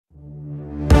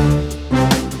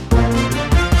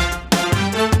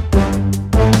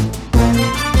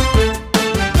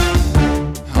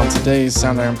today's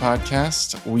Soundiron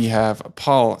podcast, we have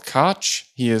Paul Koch.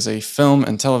 He is a film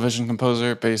and television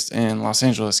composer based in Los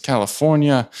Angeles,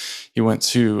 California. He went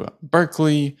to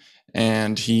Berklee,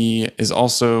 and he is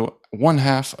also one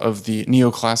half of the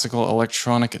neoclassical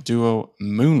electronic duo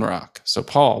MOONROCK. So,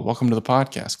 Paul, welcome to the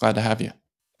podcast. Glad to have you.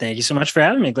 Thank you so much for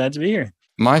having me. Glad to be here.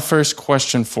 My first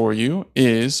question for you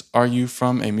is, are you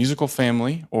from a musical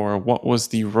family, or what was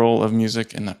the role of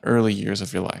music in the early years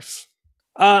of your life?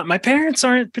 My parents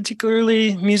aren't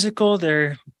particularly musical.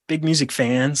 They're big music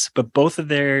fans, but both of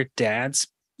their dads,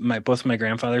 both of my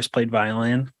grandfathers played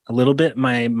violin a little bit.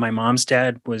 My mom's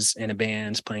dad was in a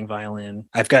band playing violin.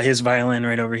 I've got his violin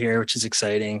right over here, which is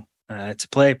exciting to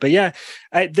play. But yeah,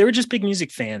 they were just big music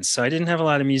fans. So I didn't have a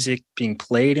lot of music being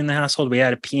played in the household. We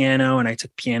had a piano and I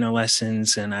took piano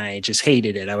lessons and I just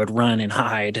hated it. I would run and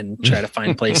hide and try to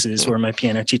find places where my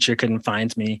piano teacher couldn't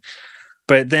find me.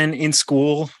 But then in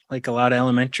school, like a lot of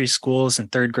elementary schools, in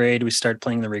third grade, we started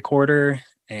playing the recorder.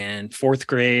 And fourth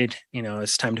grade,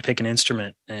 it's time to pick an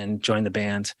instrument and join the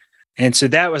band. And so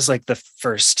that was like the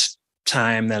first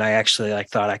time that I actually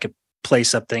thought I could play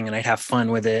something and I'd have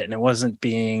fun with it. And it wasn't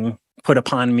being put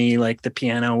upon me like the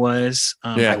piano was.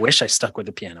 I wish I stuck with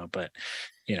the piano, but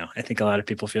I think a lot of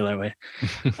people feel that way.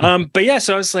 But yeah,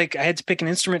 so I was like, I had to pick an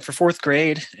instrument for fourth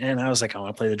grade, and I was like, I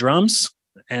want to play the drums.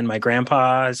 And my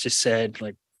grandpa just said,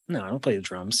 like, no, I don't play the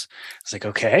drums. I was like,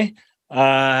 okay,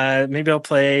 maybe I'll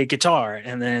play guitar.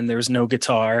 And then there was no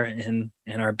guitar in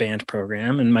our band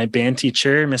program. And my band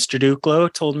teacher, Mr.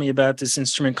 Duclo, told me about this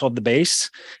instrument called the bass.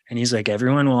 And he's like,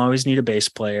 everyone will always need a bass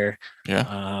player.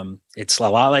 Yeah. It's a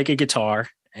lot like a guitar.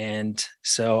 And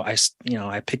so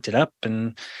I picked it up,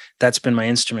 and that's been my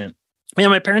instrument. Yeah,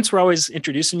 my parents were always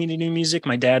introducing me to new music.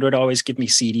 My dad would always give me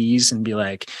CDs and be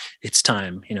like, it's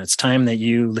time. It's time that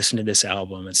you listen to this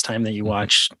album. It's time that you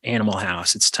watch Animal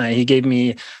House. It's time. He gave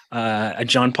me a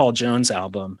John Paul Jones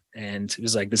album. And it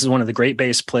was like, this is one of the great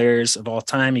bass players of all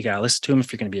time. You got to listen to him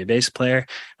if you're going to be a bass player. And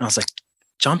I was like,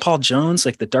 John Paul Jones,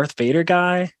 like the Darth Vader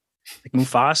guy, like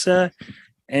Mufasa.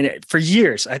 And for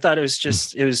years, I thought it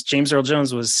was James Earl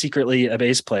Jones was secretly a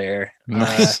bass player,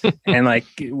 and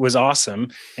was awesome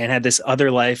and had this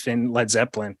other life in Led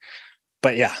Zeppelin.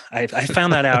 But yeah, I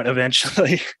found that out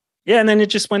eventually. Yeah, and then it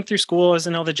just went through school. I was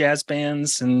in all the jazz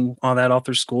bands and all that all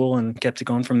through school, and kept it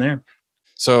going from there.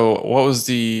 So what was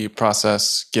the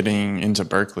process getting into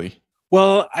Berklee?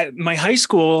 Well, my high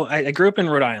school, I grew up in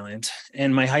Rhode Island,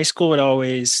 and my high school would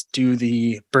always do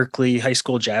the Berklee High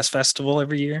School Jazz Festival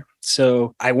every year.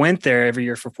 So I went there every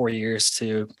year for 4 years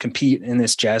to compete in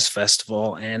this jazz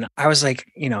festival. And I was like,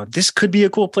 this could be a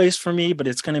cool place for me, but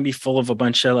it's going to be full of a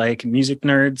bunch of like music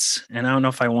nerds. And I don't know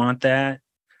if I want that.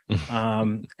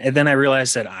 And then I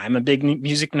realized that I'm a big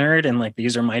music nerd, and like,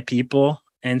 these are my people.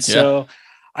 And so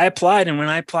I applied, and when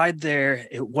I applied there,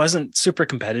 it wasn't super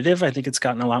competitive. I think it's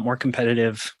gotten a lot more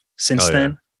competitive since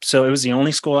then. So it was the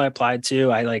only school I applied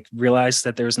to. I realized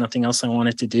that there was nothing else I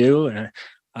wanted to do, and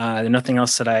nothing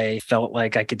else that I felt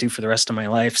like I could do for the rest of my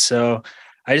life. So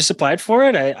I just applied for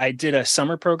it. I did a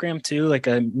summer program too, like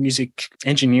a music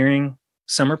engineering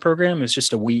summer program. It was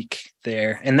just a week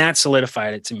there, and that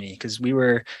solidified it to me, because we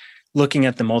were looking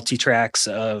at the multi-tracks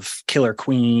of Killer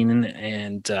Queen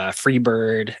and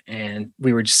Freebird, and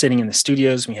we were just sitting in the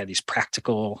studios. And we had these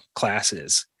practical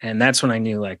classes, and that's when I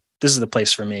knew, like, this is the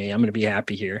place for me. I'm going to be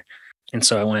happy here. And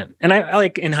so I went. And I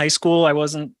like, in high school, I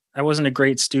wasn't a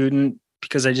great student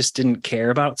because I just didn't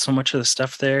care about so much of the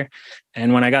stuff there.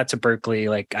 And when I got to Berklee,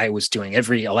 like, I was doing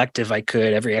every elective I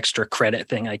could, every extra credit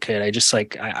thing I could. I just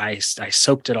I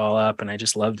soaked it all up, and I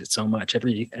just loved it so much,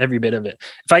 every bit of it.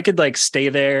 If I could like stay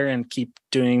there and keep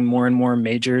doing more and more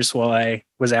majors while I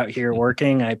was out here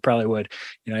working, I probably would.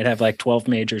 I'd have like 12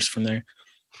 majors from there.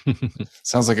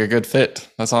 Sounds like a good fit.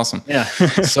 That's awesome. Yeah.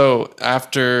 So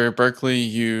after Berklee,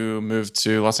 you moved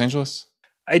to Los Angeles?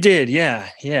 I did. Yeah.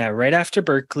 Yeah. Right after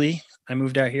Berklee, I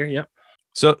moved out here. Yep.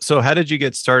 So how did you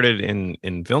get started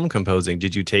in film composing?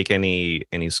 Did you take any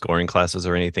scoring classes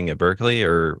or anything at Berklee,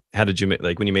 or how did you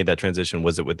when you made that transition?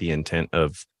 Was it with the intent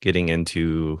of getting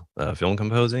into film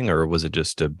composing, or was it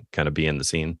just to kind of be in the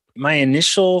scene? My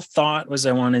initial thought was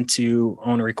I wanted to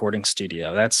own a recording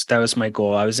studio. That was my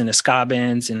goal. I was in a ska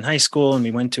band in high school, and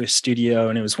we went to a studio,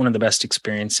 and it was one of the best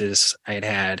experiences I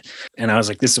had. And I was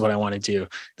like, this is what I want to do.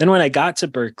 Then when I got to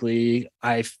Berklee,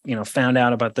 I found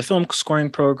out about the film scoring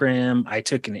program. I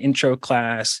took an intro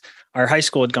class. Our high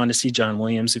school had gone to see John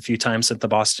Williams a few times at the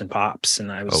Boston Pops,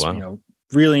 and I was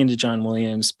really into John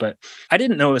Williams, but I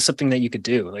didn't know it was something that you could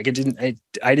do. Like,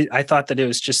 I thought that it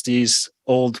was just these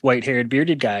old white-haired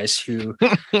bearded guys who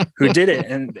did it.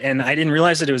 And I didn't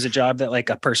realize that it was a job that like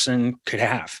a person could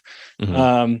have.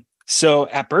 Mm-hmm. So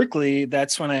at Berklee,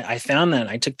 that's when I found that.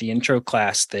 I took the intro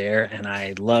class there and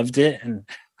I loved it. And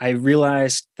I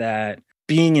realized that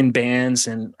being in bands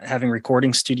and having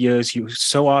recording studios, you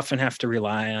so often have to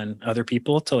rely on other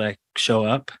people to like show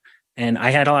up. And I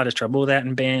had a lot of trouble with that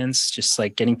in bands, just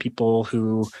like getting people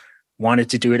who wanted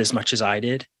to do it as much as I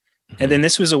did. And then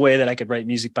this was a way that I could write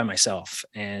music by myself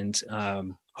and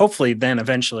hopefully then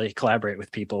eventually collaborate with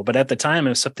people. But at the time, it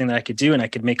was something that I could do, and I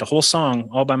could make a whole song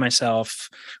all by myself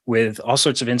with all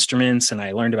sorts of instruments. And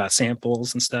I learned about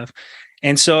samples and stuff.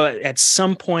 And so at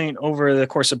some point over the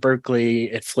course of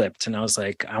Berklee, it flipped. And I was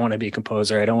like, I want to be a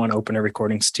composer. I don't want to open a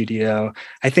recording studio.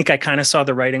 I think I kind of saw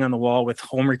the writing on the wall with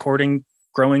home recording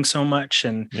growing so much,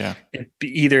 and it'd be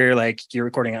either like you're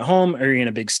recording at home or you're in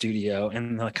a big studio,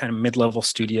 and the kind of mid-level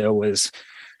studio was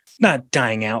not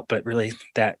dying out, but really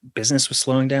that business was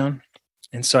slowing down.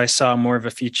 And so I saw more of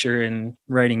a future in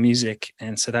writing music,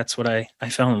 and so that's what I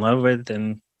fell in love with,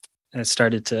 and I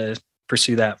started to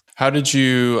pursue that. How did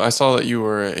you? I saw that you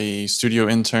were a studio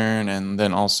intern and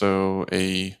then also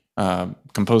a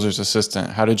composer's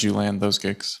assistant. How did you land those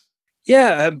gigs?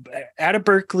 Yeah, out of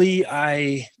Berklee,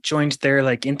 I joined their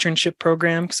like internship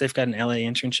program because they've got an LA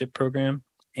internship program.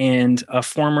 And a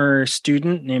former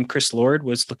student named Chris Lord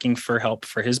was looking for help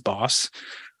for his boss,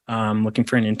 looking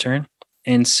for an intern.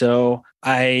 And so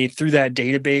through that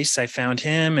database, I found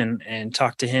him and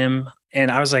talked to him.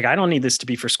 And I was like, I don't need this to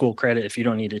be for school credit if you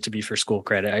don't need it to be for school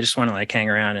credit. I just want to like hang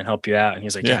around and help you out. And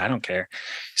he's like, yeah I don't care.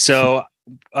 So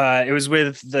it was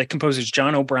with the composers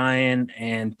John O'Brien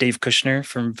and Dave Kushner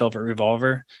from Velvet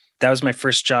Revolver. That was my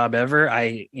first job ever.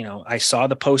 I saw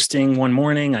the posting one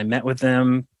morning. I met with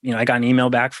them. I got an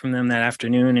email back from them that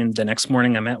afternoon, and the next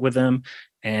morning I met with them,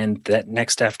 and that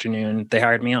next afternoon they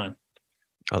hired me on.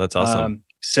 Oh, that's awesome.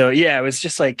 So yeah, it was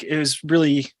just like, it was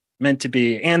really meant to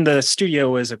be. And the studio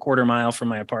was a quarter mile from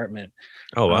my apartment.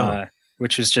 Oh, wow.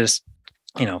 Which was just,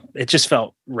 it just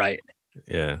felt right.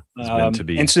 Yeah. It's meant to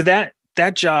be. And so that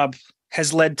job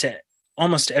has led to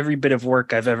almost every bit of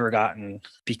work I've ever gotten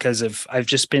because I've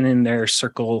just been in their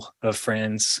circle of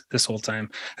friends this whole time.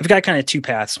 I've got kind of two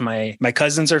paths. My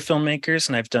cousins are filmmakers,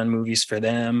 and I've done movies for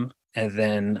them. And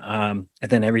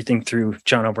then everything through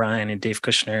John O'Brien and Dave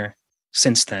Kushner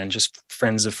since then, just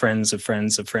friends of friends of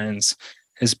friends of friends,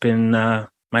 has been my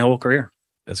whole career.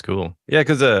 That's cool. Yeah,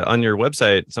 because on your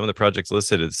website, some of the projects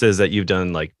listed, it says that you've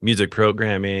done like music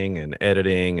programming and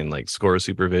editing and like score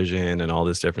supervision and all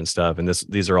this different stuff. And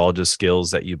these are all just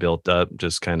skills that you built up,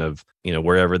 just kind of,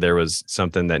 wherever there was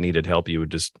something that needed help, you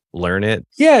would just learn it.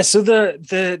 Yeah. So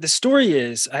the story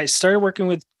is, I started working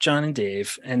with John and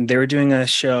Dave, and they were doing a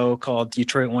show called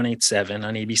Detroit 187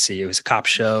 on ABC. It was a cop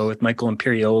show with Michael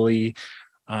Imperioli.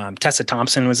 Tessa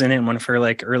Thompson was in it in one of her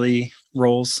like early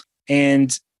roles.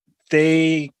 And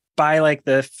they, by like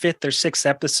the 5th or 6th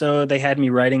episode, they had me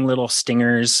writing little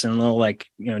stingers and little like,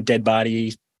 dead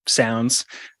body sounds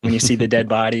when you see the dead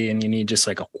body, and you need just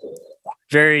like a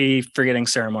very Forgetting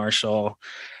Sarah Marshall.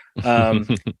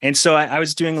 And so I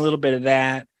was doing a little bit of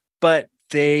that, but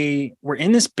they were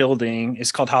in this building.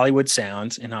 It's called Hollywood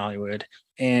Sound in Hollywood.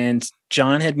 And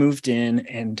John had moved in,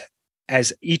 and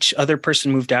as each other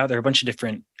person moved out, there were a bunch of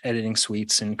different editing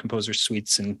suites and composer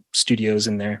suites and studios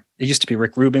in there. It used to be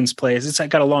Rick Rubin's place. It's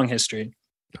got a long history.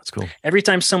 That's cool. Every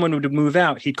time someone would move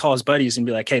out, he'd call his buddies and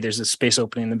be like, hey, there's a space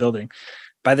opening in the building.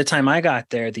 By the time I got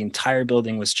there, the entire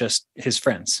building was just his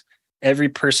friends. Every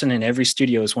person in every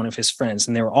studio was one of his friends,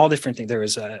 and they were all different things. There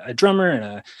was a drummer and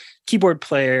a keyboard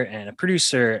player and a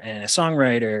producer and a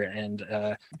songwriter and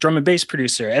a drum and bass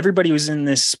producer. Everybody was in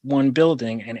this one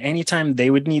building, and anytime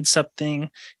they would need something,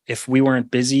 if we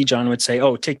weren't busy, John would say,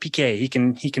 oh, take PK. He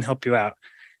can help you out.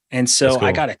 And so cool.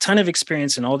 I got a ton of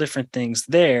experience in all different things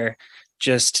there,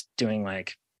 just doing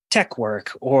like tech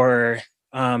work or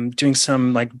doing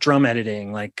some like drum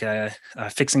editing, like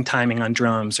fixing timing on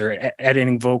drums or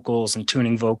editing vocals and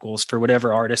tuning vocals for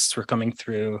whatever artists were coming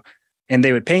through. And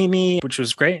they would pay me, which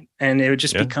was great. And it would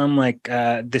just become like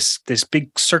this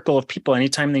big circle of people.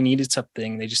 Anytime they needed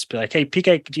something, they just be like, hey,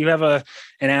 PK, do you have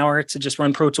an hour to just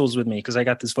run Pro Tools with me? Because I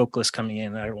got this vocalist coming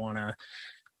in. I don't want to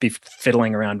be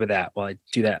fiddling around with that while I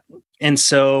do that. And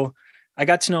so I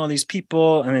got to know all these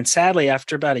people. And then sadly,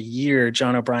 after about a year,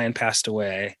 John O'Brien passed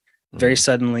away. Very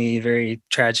suddenly, very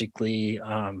tragically.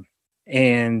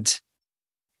 And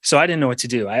so I didn't know what to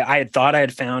do. I had thought I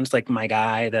had found like my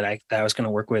guy that I was going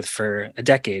to work with for a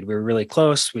decade. We were really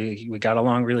close. We got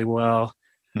along really well.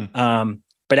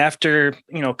 But after,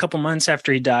 a couple months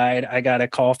after he died, I got a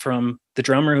call from the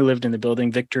drummer who lived in the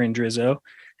building, Victor Indrizzo.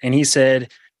 And he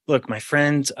said, look, my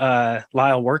friend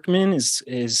Lyle Workman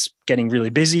is getting really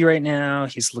busy right now.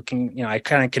 He's looking, I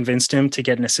kind of convinced him to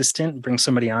get an assistant, bring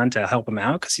somebody on to help him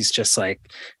out because he's just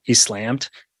like, he's slammed.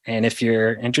 And if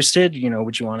you're interested,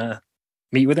 would you want to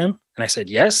meet with him? And I said,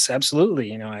 yes,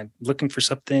 absolutely. I'm looking for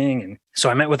something. And so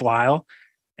I met with Lyle,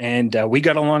 and we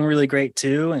got along really great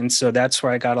too. And so that's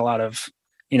where I got a lot of,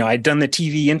 I'd done the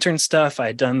TV intern stuff.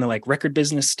 I'd done the like record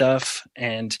business stuff.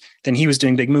 And then he was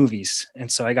doing big movies. And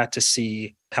so I got to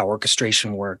see how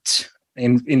orchestration worked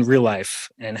in real life,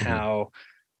 and how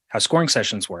scoring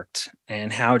sessions worked,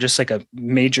 and how just like a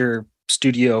major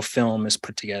studio film is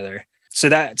put together. So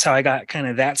that's how I got kind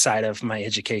of that side of my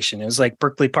education. It was like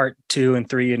Berklee part 2 and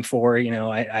 3 and 4.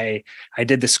 I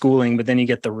did the schooling, but then you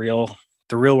get the real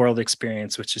world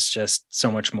experience, which is just so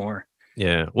much more.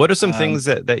 Yeah. What are some things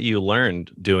that you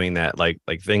learned doing that? Like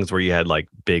things where you had like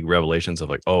big revelations of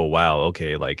like, oh, wow.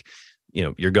 Okay. Like,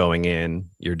 you're going in,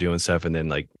 you're doing stuff, and then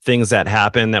like things that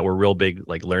happen that were real big,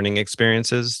 like learning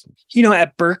experiences.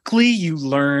 At Berklee, you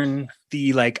learn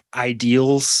the like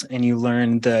ideals, and you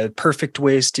learn the perfect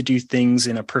ways to do things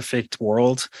in a perfect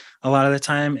world. A lot of the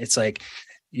time it's like,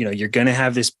 you're going to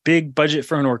have this big budget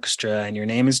for an orchestra, and your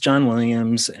name is John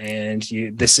Williams, and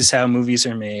this is how movies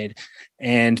are made.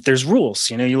 And there's rules,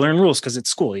 you learn rules because it's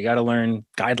school. You got to learn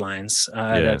guidelines.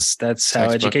 That's how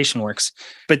education works.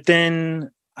 But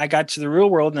then I got to the real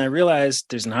world, and I realized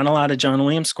there's not a lot of John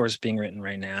Williams scores being written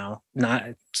right now,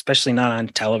 especially not on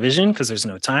television, because there's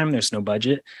no time, there's no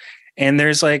budget. And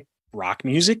there's like rock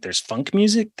music, there's funk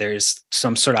music, there's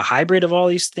some sort of hybrid of all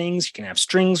these things. You can have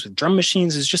strings with drum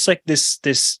machines. It's just like this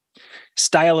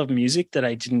style of music that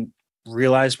I didn't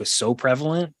realize was so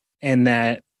prevalent, and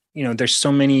that there's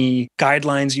so many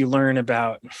guidelines you learn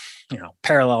about,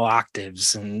 parallel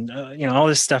octaves and, all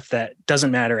this stuff that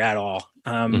doesn't matter at all.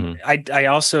 I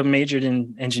also majored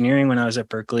in engineering when I was at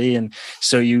Berklee. And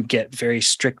so you get very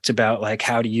strict about like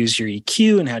how to use your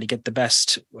EQ and how to get the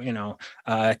best,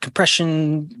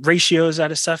 compression ratios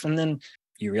out of stuff. And then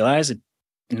you realize that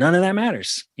none of that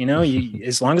matters.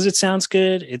 As long as it sounds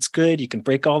good, it's good. You can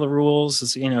break all the rules.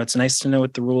 It's nice to know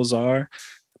what the rules are,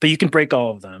 but you can break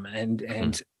all of them.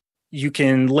 And you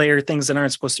can layer things that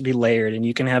aren't supposed to be layered, and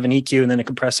you can have an EQ and then a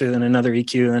compressor, then another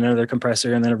EQ, and then another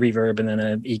compressor, and then a reverb, and then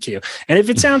an EQ. And if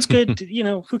it sounds good,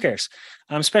 who cares?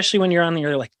 Especially when you're on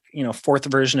your like, fourth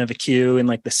version of a cue in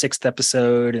like the 6th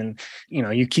episode, and,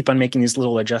 you keep on making these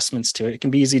little adjustments to it. It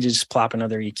can be easy to just plop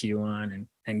another EQ on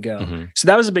and go. So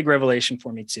that was a big revelation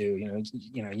for me too.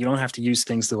 You don't have to use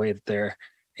things the way that they're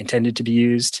intended to be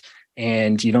used,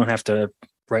 and you don't have to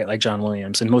write like John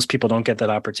Williams, and most people don't get that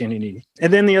opportunity.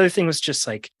 And then the other thing was just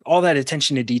like all that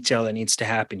attention to detail that needs to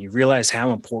happen. You realize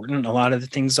how important a lot of the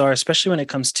things are, especially when it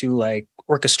comes to like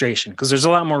orchestration, because there's a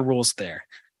lot more rules there.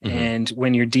 And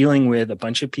when you're dealing with a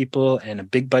bunch of people and a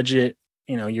big budget,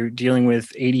 you're dealing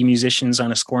with 80 musicians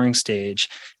on a scoring stage,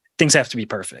 things have to be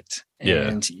perfect.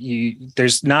 And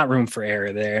there's not room for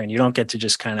error there, and you don't get to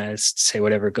just kind of say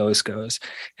whatever goes.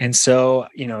 And so,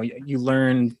 you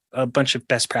learn a bunch of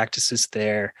best practices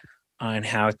there on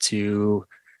how to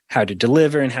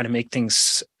deliver and how to make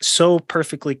things so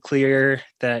perfectly clear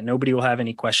that nobody will have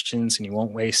any questions, and you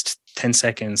won't waste 10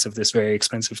 seconds of this very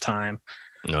expensive time.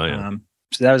 Oh, yeah.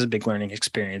 So that was a big learning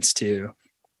experience too.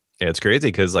 Yeah, it's crazy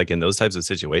because like in those types of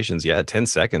situations, 10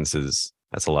 seconds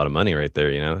that's a lot of money right there.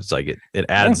 It's like it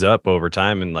adds up over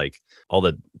time, and like all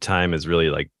the time is really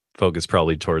like focused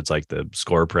probably towards like the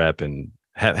score prep and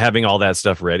having all that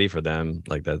stuff ready for them.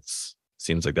 Like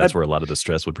seems like that's where a lot of the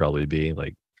stress would probably be.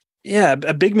 Like, yeah,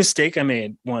 a big mistake I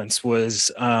made once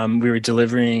was we were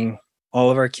delivering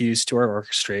all of our cues to our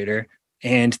orchestrator,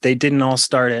 and they didn't all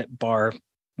start at bar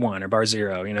 1 or bar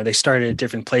 0. They started at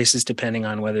different places depending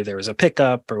on whether there was a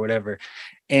pickup or whatever.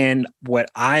 And what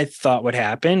I thought would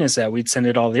happen is that we'd send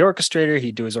it all to the orchestrator.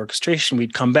 He'd do his orchestration.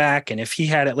 We'd come back. And if he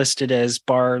had it listed as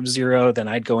bar 0, then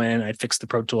I'd go in, I'd fix the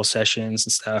Pro Tool sessions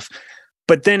and stuff.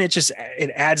 But then it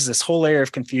adds this whole layer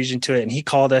of confusion to it. And he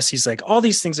called us. He's like, all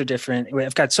these things are different.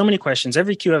 I've got so many questions.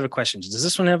 Every cue have a question. Does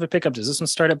this one have a pickup? Does this one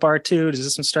start at bar 2? Does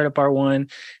this one start at bar 1?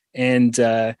 And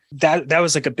that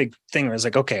was like a big thing where I was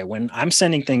like, okay, when I'm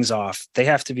sending things off, they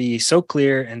have to be so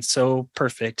clear and so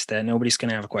perfect that nobody's going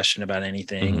to have a question about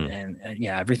anything. And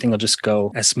everything will just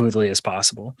go as smoothly as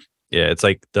possible. Yeah, it's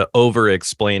like the over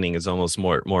explaining is almost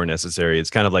more necessary. It's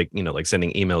kind of like, like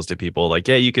sending emails to people like,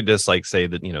 yeah, you could just like say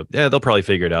that, they'll probably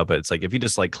figure it out. But it's like if you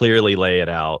just like clearly lay it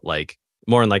out, like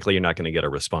more than likely you're not going to get a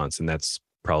response, and that's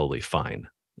probably fine.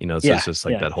 So it's just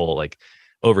like that whole like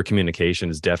over communication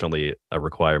is definitely a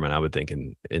requirement, I would think,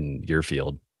 in your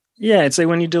field. Yeah, it's like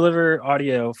when you deliver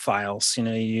audio files,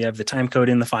 you have the time code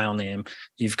in the file name.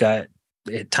 You've got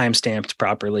it time-stamped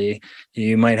properly.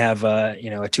 You might have a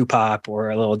two pop or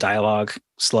a little dialogue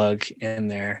slug in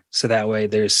there. So that way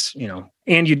there's,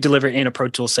 and you deliver in a Pro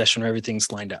Tools session where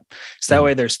everything's lined up. So that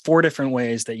way there's 4 different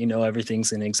ways that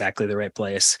everything's in exactly the right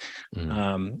place.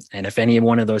 And if any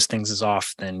one of those things is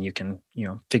off, then you can,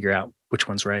 figure out which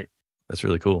one's right. That's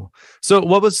really cool. So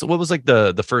what was like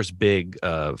the first big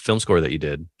film score that you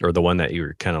did, or the one that you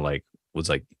were kind of like was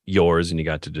like yours and you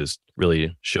got to just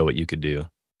really show what you could do?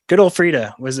 Good Ol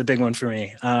Freda was a big one for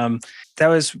me. That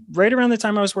was right around the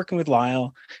time I was working with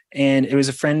Lyle, and it was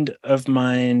a friend of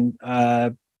mine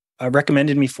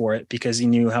recommended me for it because he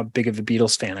knew how big of a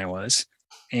Beatles fan I was.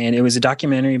 And it was a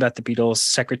documentary about the Beatles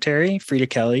secretary, Freda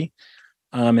Kelly,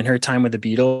 and her time with the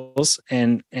Beatles.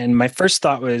 And my first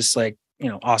thought was like,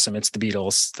 awesome, it's the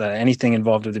Beatles. Anything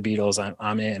involved with the Beatles,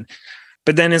 I'm in.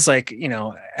 But then it's like,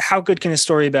 how good can a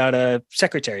story about a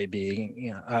secretary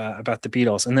be, about the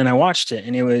Beatles? And then I watched it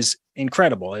and it was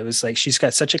incredible. It was like, she's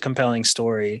got such a compelling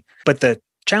story. But the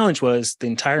challenge was the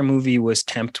entire movie was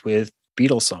temped with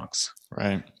Beatles songs.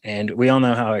 Right. And we all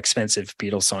know how expensive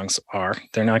Beatles songs are.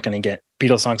 They're not going to get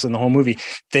Beatles songs in the whole movie.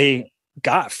 They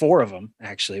got 4 of them,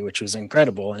 actually, which was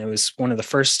incredible. And it was one of the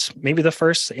first, maybe the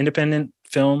first independent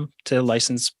film to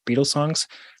license Beatles songs,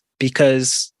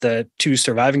 because the 2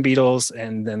 surviving Beatles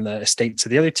and then the estates of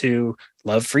the other 2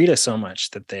 love Freda so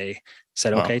much that they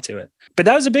said okay to it. But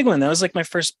that was a big one. That was like my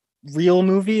first real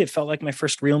movie. It felt like my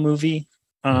first real movie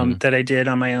that I did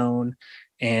on my own.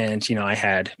 And, I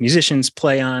had musicians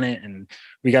play on it, and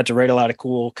we got to write a lot of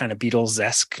cool kind of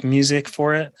Beatles-esque music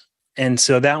for it. And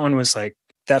so that one was like,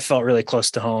 that felt really close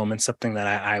to home and something that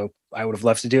I would have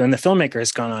loved to do. And the filmmaker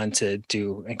has gone on to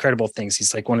do incredible things.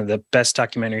 He's like one of the best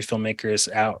documentary filmmakers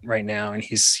out right now. And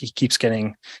he keeps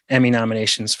getting Emmy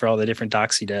nominations for all the different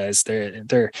docs he does.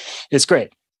 It's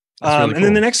great. Really cool. And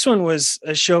then the next one was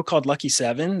a show called Lucky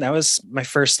 7. That was my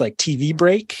first like TV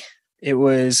break. It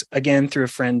was, again, through a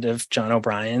friend of John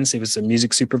O'Brien's. He was a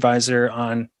music supervisor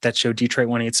on that show Detroit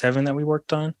 187 that we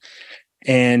worked on.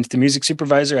 And the music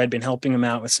supervisor, I'd been helping him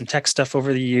out with some tech stuff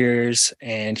over the years.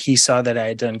 And he saw that I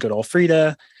had done Good Ol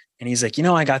Freda. And he's like,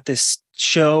 I got this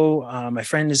show. My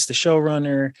friend is the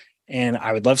showrunner, and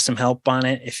I would love some help on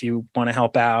it if you want to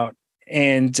help out.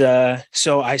 And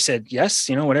so I said, yes,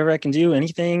 whatever I can do,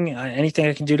 anything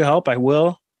I can do to help, I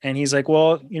will. And he's like,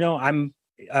 well, I'm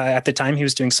at the time he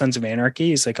was doing Sons of Anarchy.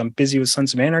 He's like, I'm busy with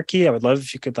Sons of Anarchy. I would love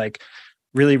if you could like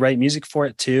really write music for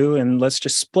it too. And let's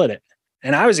just split it.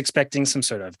 And I was expecting some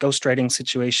sort of ghostwriting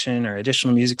situation or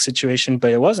additional music situation,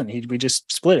 but it wasn't. We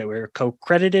just split it. We were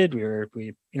co-credited.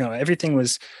 Everything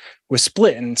was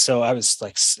split. And so I was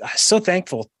like so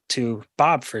thankful to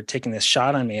Bob for taking this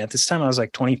shot on me. At this time, I was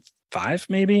like 25,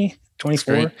 maybe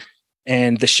 24.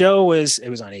 And the show was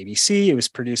on ABC. It was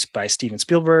produced by Steven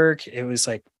Spielberg. It was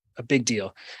like a big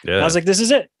deal. Yeah. I was like, this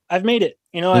is it. I've made it.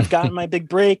 I've gotten my big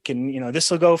break, and, this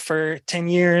will go for 10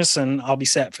 years and I'll be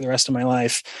set for the rest of my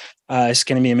life. It's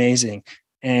going to be amazing.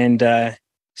 And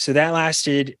so that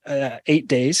lasted 8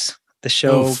 days. The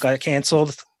show got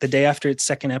canceled the day after its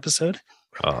second episode,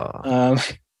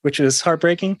 which was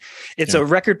heartbreaking. It's a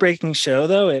record-breaking show,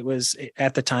 though. It was,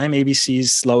 at the time,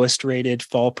 ABC's lowest rated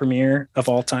fall premiere of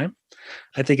all time.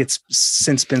 I think it's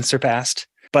since been surpassed.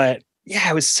 But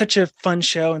yeah, it was such a fun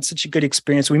show and such a good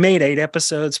experience. We made 8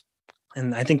 episodes,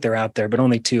 and I think they're out there, but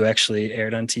only 2 actually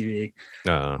aired on TV.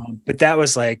 But that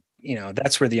was like,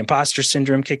 that's where the imposter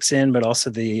syndrome kicks in, but also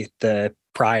the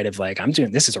pride of like,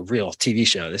 this is a real TV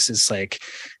show. This is like,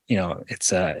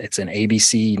 it's an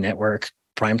ABC network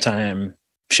primetime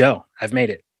show. I've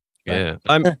made it. Yeah.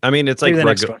 It's like,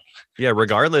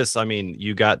 regardless,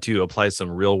 you got to apply some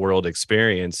real world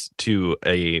experience to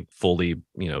a fully,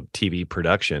 TV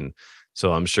production.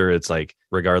 So I'm sure it's like,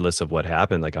 regardless of what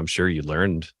happened, like, I'm sure you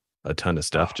learned a ton of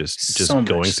stuff just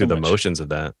going through the motions of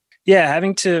that. Yeah.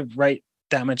 Having to write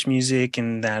that much music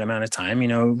in that amount of time,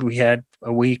 we had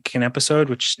a week an episode,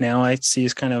 which now I see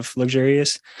is kind of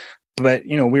luxurious, but,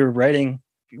 we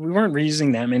weren't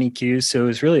reusing that many cues. So it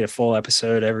was really a full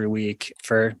episode every week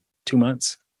for 2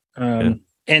 months.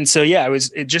 And so, it was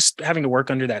just having to work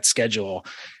under that schedule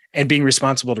and being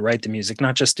responsible to write the music,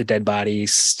 not just a Dead Body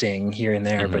sting here and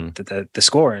there, but the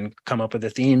score, and come up with the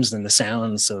themes and the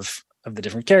sounds of the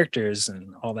different characters,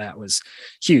 and all that was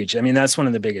huge. That's one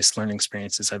of the biggest learning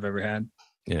experiences I've ever had.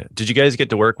 Yeah. Did you guys get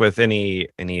to work with any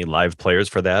live players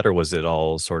for that, or was it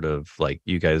all sort of like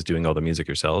you guys doing all the music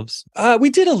yourselves? We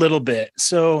did a little bit.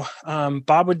 So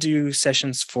Bob would do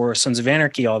sessions for Sons of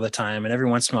Anarchy all the time, and every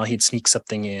once in a while he'd sneak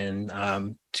something in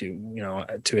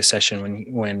to a session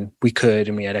when we could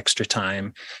and we had extra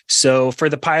time. So for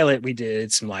the pilot, we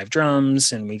did some live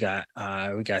drums, and we got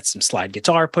some slide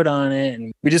guitar put on it,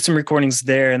 and we did some recordings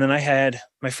there. And then I had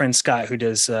my friend Scott, who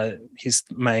does he's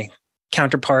my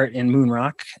counterpart in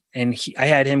MOONROCK, and I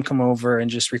had him come over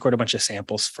and just record a bunch of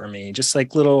samples for me, just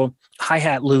like little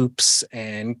hi-hat loops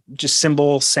and just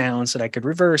cymbal sounds that I could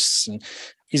reverse. And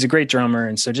he's a great drummer,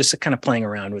 and so just kind of playing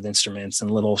around with instruments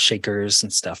and little shakers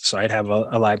and stuff. So I'd have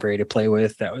a library to play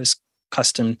with that was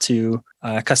custom to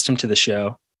the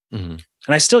show. Mm-hmm.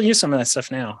 And I still use some of that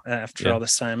stuff now after all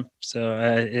this time. So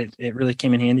it really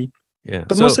came in handy. Yeah.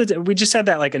 But most of we just had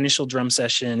that like initial drum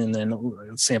session and then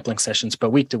sampling sessions,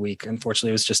 but week to week, unfortunately,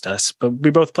 it was just us. But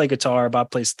we both play guitar. Bob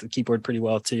plays the keyboard pretty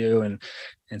well too.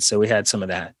 And so we had some of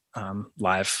that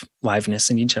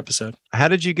liveness in each episode. How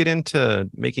did you get into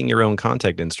making your own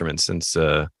contact instruments? Since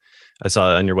I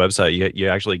saw on your website, you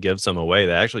actually give some away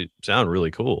that actually sound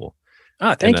really cool.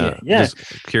 Oh, thank you. Yeah. Just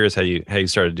curious how you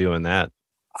started doing that.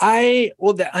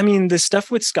 The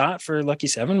stuff with Scott for Lucky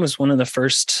 7 was one of the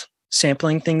first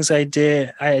sampling things I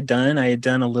had done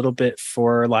a little bit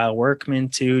for Lyle Workman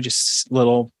too, just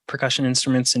little percussion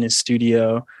instruments in his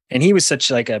studio. And he was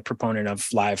such like a proponent of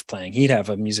live playing. He'd have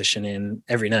a musician in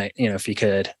every night, if he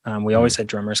could. We always had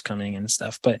drummers coming and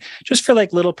stuff, but just for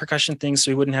like little percussion things,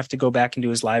 so he wouldn't have to go back into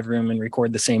his live room and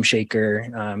record the same shaker,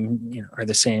 or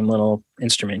the same little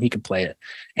instrument. He could play it.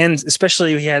 And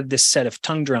especially we had this set of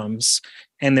tongue drums,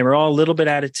 and they were all a little bit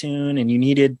out of tune, and you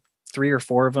needed 3 or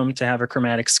 4 of them to have a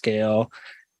chromatic scale.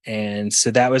 And so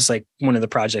that was like one of the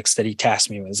projects that he tasked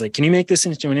me with, like, can you make this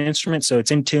into an instrument so it's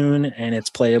in tune and it's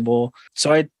playable?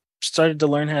 So I started to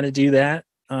learn how to do that.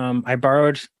 I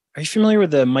borrowed, are you familiar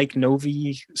with the Mike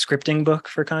Novi scripting book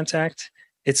for Contact?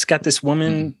 It's got this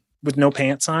woman with no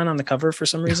pants on the cover for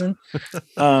some reason.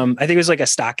 I think it was like a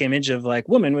stock image of like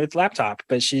woman with laptop,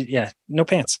 but no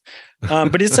pants.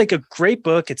 But it's like a great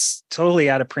book. It's totally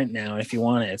out of print now. If you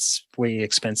want it, it's way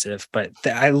expensive. But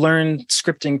I learned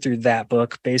scripting through that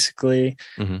book basically.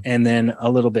 Mm-hmm. And then a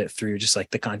little bit through just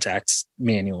like the Contact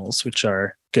manuals, which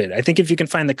are good. I think if you can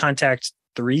find the Contact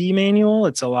 3 manual,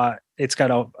 it's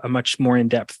got a much more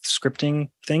in-depth scripting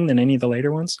thing than any of the later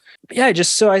ones. But yeah, I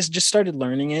just started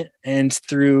learning it, and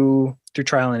through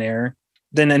trial and error.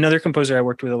 Then another composer I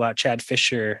worked with a lot, Chad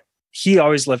Fisher, he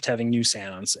always loved having new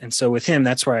sounds. And so with him,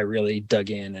 that's where I really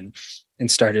dug in and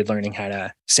started learning how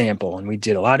to sample. And we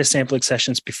did a lot of sampling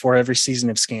sessions before every season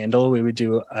of Scandal. We would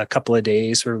do a couple of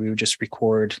days where we would just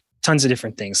record tons of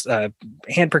different things,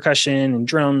 hand percussion and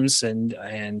drums and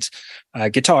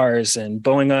guitars and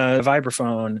bowing a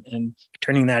vibraphone and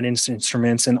turning that into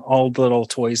instruments and all the little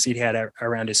toys he'd had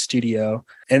around his studio.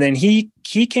 And then he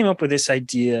came up with this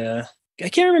idea. I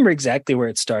can't remember exactly where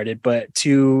it started, but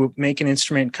to make an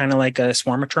instrument kind of like a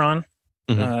Swarmatron.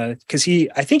 Because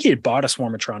I think he had bought a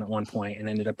Swarmatron at one point and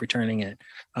ended up returning it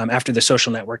after the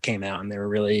Social Network came out, and they were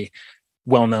really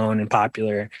well known and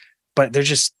popular. But they're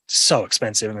just so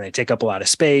expensive and they take up a lot of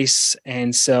space.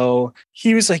 And so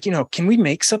he was like, can we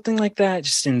make something like that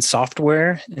just in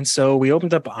software? And so we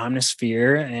opened up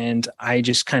Omnisphere, and I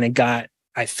just kind of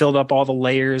I filled up all the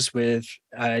layers with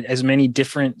as many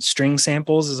different string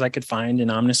samples as I could find in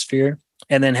Omnisphere,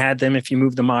 and then had them, if you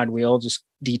move the mod wheel, just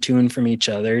detune from each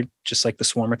other, just like the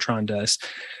Swarmatron does.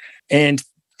 And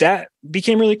that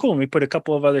became really cool. And we put a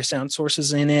couple of other sound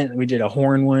sources in it. We did a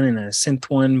horn one and a synth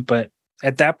one, but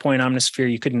at that point,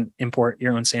 Omnisphere, you couldn't import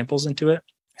your own samples into it.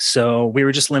 So we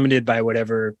were just limited by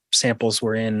whatever samples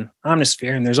were in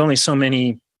Omnisphere. And there's only so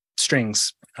many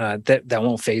strings that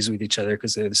won't phase with each other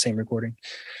because they're the same recording.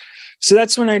 So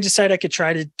that's when I decided I could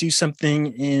try to do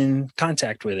something in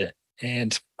Contact with it.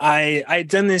 And I'd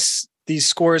done these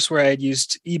scores where I'd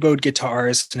used E-bowed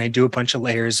guitars, and I do a bunch of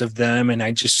layers of them. And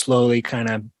I just slowly kind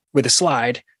of, with a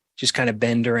slide, just kind of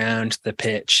bend around the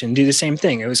pitch and do the same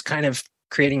thing. It was kind of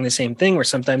creating the same thing where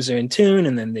sometimes they're in tune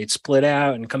and then they'd split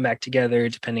out and come back together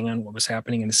depending on what was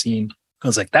happening in the scene. I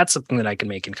was like, that's something that I can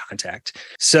make in Contact.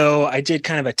 So I did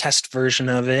kind of a test version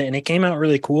of it, and it came out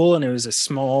really cool. And it was a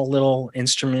small little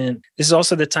instrument. This is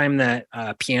also the time that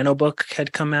Piano Book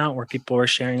had come out, where people were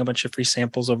sharing a bunch of free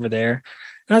samples over there.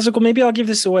 And I was like, well, maybe I'll give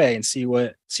this away and see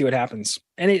what happens.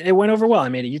 And it went over well. I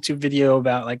made a YouTube video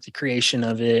about like the creation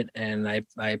of it, and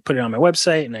I put it on my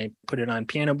website, and I put it on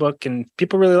Piano Book, and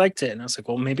people really liked it. And I was like,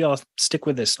 well, maybe I'll stick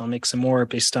with this. I'll make some more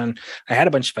based on, I had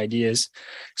a bunch of ideas.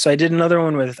 So I did another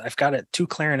one with, I've got 2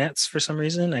 clarinets for some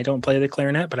reason. I don't play the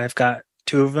clarinet, but I've got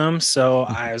two of them. So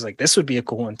I was like, this would be a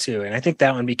cool one too. And I think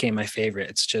that one became my favorite.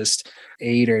 It's just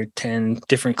 8 or 10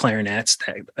 different clarinets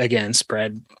that again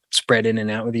spread in and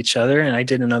out with each other. And I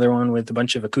did another one with a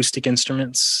bunch of acoustic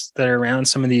instruments that are around,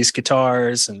 some of these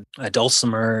guitars and a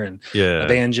dulcimer and a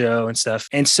banjo and stuff.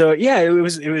 And so it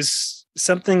was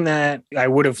something that I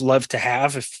would have loved to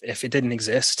have if it didn't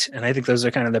exist. And I think those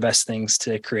are kind of the best things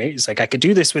to create. It's like I could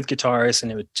do this with guitars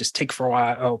and it would just take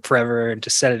forever to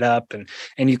set it up.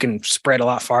 And you can spread a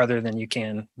lot farther than you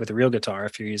can with a real guitar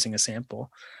if you're using a sample.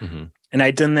 Mm-hmm. And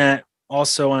I'd done that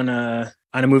also on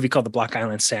a movie called The Block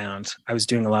Island Sound. I was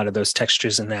doing a lot of those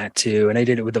textures in that too. And I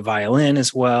did it with the violin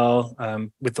as well,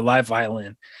 with the live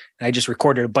violin. And I just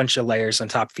recorded a bunch of layers on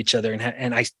top of each other.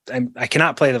 And I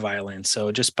cannot play the violin.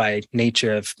 So just by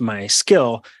nature of my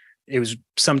skill, it was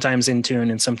sometimes in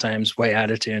tune and sometimes way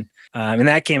out of tune. And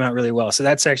that came out really well. So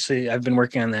that's actually, I've been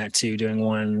working on that too, doing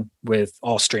one with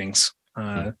all strings.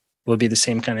 Will be the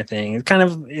same kind of thing. Kind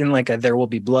of in like a There Will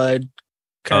Be Blood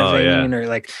kind of vein, or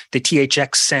like the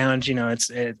THX sound, where it's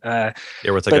like a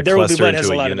There Will Be cluster Blood has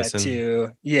into a a lot unison. of that too.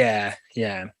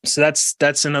 Yeah. So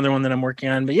that's another one that I'm working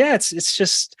on. But yeah, it's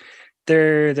just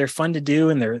they're fun to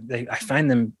do, and I find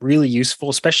them really useful,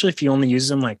 especially if you only use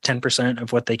them like 10%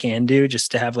 of what they can do, just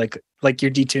to have like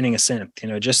you're detuning a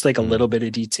synth, just like a little bit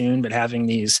of detune, but having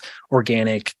these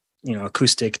organic,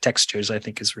 acoustic textures, I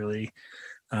think is really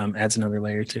adds another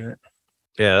layer to it.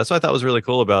 Yeah, that's what I thought was really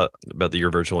cool about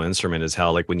your virtual instrument is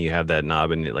how like when you have that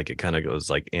knob and it kind of goes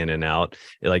like in and out,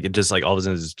 it just like all of a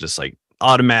sudden is just like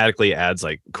automatically adds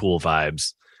like cool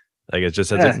vibes. Like it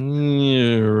just has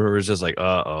it's just like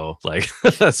like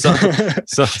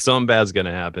something bad's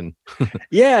gonna happen.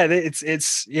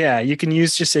 it's you can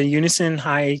use just a unison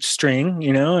high string,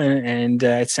 and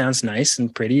it sounds nice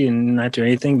and pretty and not do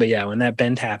anything. But yeah, when that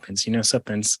bend happens,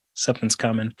 something's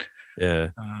coming. Yeah.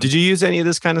 Did you use any of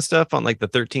this kind of stuff on like the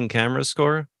 13 camera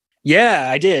score? Yeah,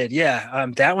 I did. Yeah.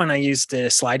 That one I used a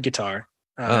slide guitar.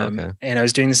 And I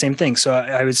was doing the same thing. So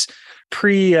I was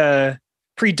pre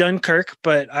Dunkirk,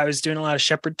 but I was doing a lot of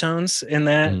shepherd tones in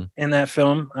that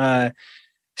film.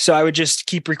 So I would just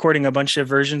keep recording a bunch of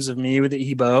versions of me with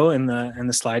the EBow and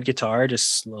the slide guitar,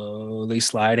 just slowly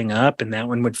sliding up, and that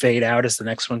one would fade out as the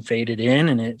next one faded in,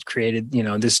 and it created,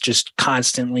 this just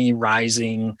constantly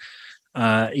rising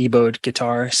EBow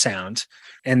guitar sound.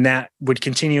 And that would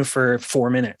continue for 4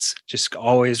 minutes, just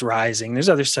always rising. There's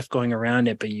other stuff going around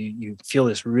it, but you feel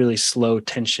this really slow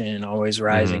tension always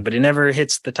rising, but it never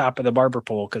hits the top of the barber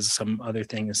pole because some other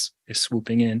thing is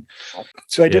swooping in.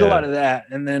 So I did a lot of that.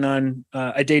 And then on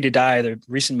A Day to Die, the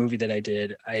recent movie that I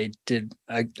did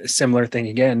a similar thing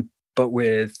again, but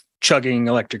with chugging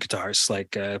electric guitars,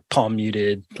 like palm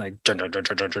muted, like dun, dun, dun,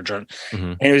 dun, dun, dun, dun.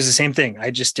 And it was the same thing.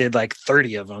 I just did like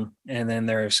 30 of them, and then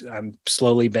I'm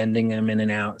slowly bending them in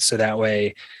and out, so that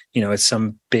way, it's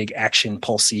some big action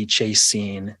pulsy chase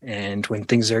scene, and when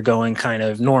things are going kind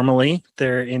of normally,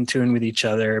 they're in tune with each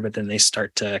other, but then they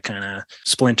start to kind of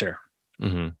splinter.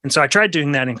 And so I tried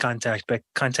doing that in Kontakt, but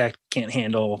Kontakt can't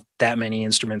handle that many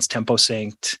instruments tempo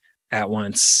synced at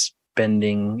once,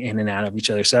 bending in and out of each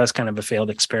other. So that was kind of a failed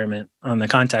experiment on the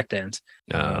Kontakt end.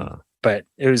 But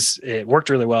it worked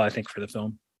really well, I think, for the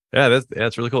film. Yeah,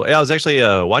 that's really cool. Yeah, I was actually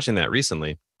watching that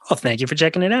recently. Oh, thank you for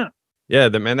checking it out. Yeah,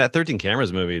 that 13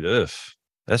 cameras movie,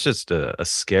 that's just a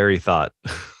scary thought.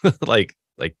 like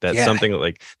that something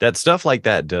like that stuff like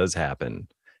that does happen.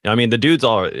 I mean, the dude's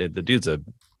a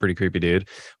pretty creepy dude,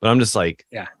 but I'm just like,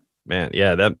 man,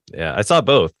 I saw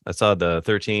both. I saw the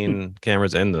 13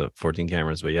 cameras and the 14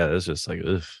 cameras, but it's just like,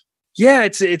 ugh. Yeah,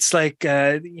 it's like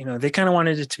they kind of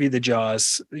wanted it to be the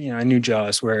Jaws, a new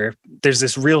Jaws, where there's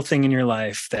this real thing in your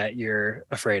life that you're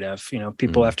afraid of.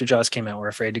 People after Jaws came out were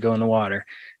afraid to go in the water,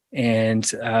 and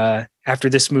after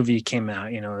this movie came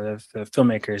out, the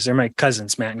filmmakers, they're my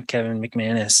cousins, Matt and Kevin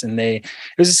McManus, and it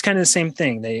was just kind of the same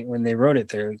thing. When they wrote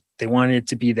it, they wanted it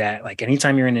to be that, like,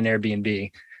 anytime you're in an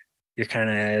Airbnb, you're kind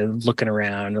of looking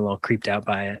around a little creeped out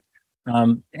by it.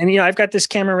 And I've got this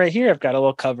camera right here. I've got a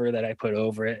little cover that I put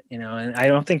over it, and I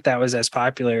don't think that was as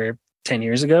popular 10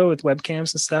 years ago with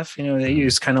webcams and stuff. They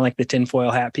use kind of like the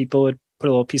tinfoil hat people would put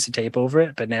a little piece of tape over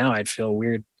it, but now I'd feel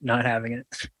weird not having it.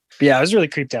 But yeah, I was really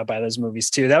creeped out by those movies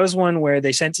too. That was one where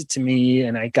they sent it to me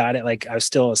and I got it, like I was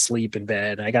still asleep in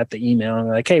bed. I got the email and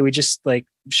they're like, hey, we just like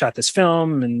shot this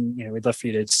film and we'd love for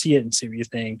you to see it and see what you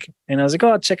think. And I was like, oh,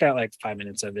 I'll check out like 5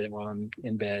 minutes of it while I'm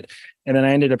in bed. And then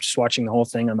I ended up just watching the whole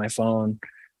thing on my phone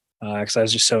because I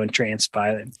was just so entranced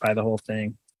by the whole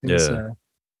thing. It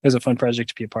was a fun project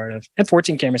to be a part of. And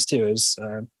 14 cameras too. It was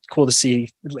cool to see,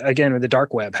 again, with the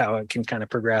dark web, how it can kind of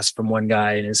progress from one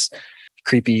guy in his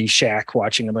creepy shack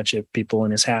watching a bunch of people in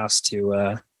his house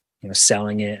to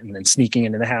selling it and then sneaking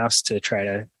into the house to try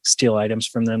to steal items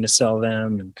from them to sell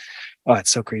them. And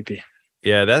it's so creepy.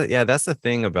 Yeah, that's the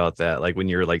thing about that. Like when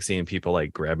you're like seeing people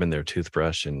like grabbing their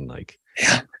toothbrush and like,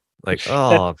 like,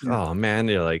 oh man,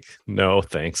 you're like, no,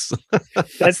 thanks.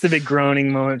 That's the big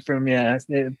groaning moment from,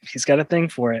 he's got a thing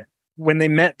for it. When they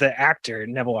met the actor,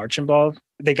 Neville Archibald,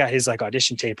 they got his like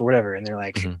audition tape or whatever. And they're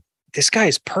like, this guy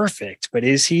is perfect, but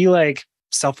is he like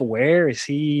self-aware? Is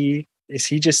he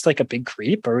just like a big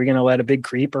creep? Are we going to let a big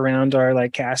creep around our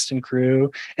like cast and crew?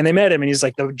 And they met him and he's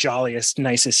like the jolliest,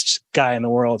 nicest guy in the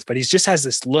world. But he just has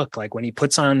this look like when he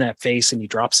puts on that face and he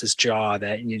drops his jaw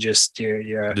that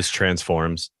you're just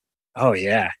transforms. Oh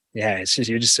yeah. Yeah. It's just,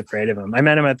 you're just afraid of him. I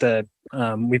met him at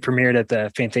we premiered at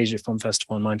the Fantasia Film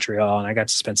Festival in Montreal and I got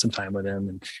to spend some time with him.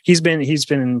 And he's been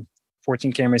in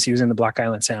 14 Cameras. He was in the Block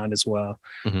Island Sound as well.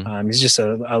 He's just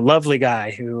a lovely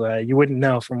guy who you wouldn't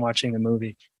know from watching the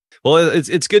movie. Well,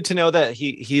 it's good to know that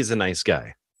he's a nice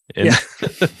guy. And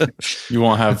you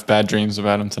won't have bad dreams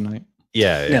about him tonight.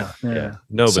 Yeah.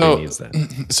 Nobody needs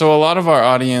that. So a lot of our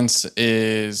audience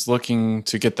is looking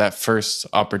to get that first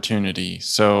opportunity.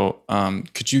 So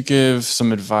could you give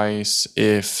some advice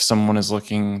if someone is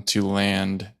looking to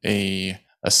land a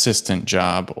assistant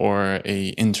job or a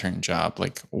intern job?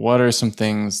 Like, what are some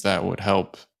things that would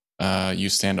help you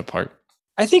stand apart?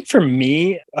 I think for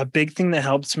me, a big thing that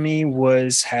helped me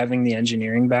was having the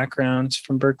engineering background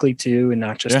from Berklee too, and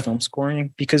not just film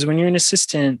scoring. Because when you're an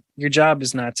assistant, your job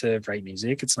is not to write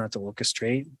music. It's not to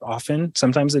orchestrate often.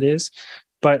 Sometimes it is.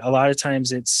 But a lot of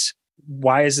times it's,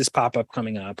 why is this pop-up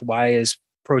coming up? Why is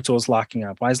Pro Tools locking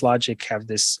up? Why does Logic have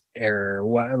this error?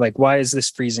 Why is this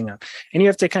freezing up? And you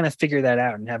have to kind of figure that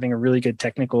out. And having a really good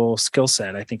technical skill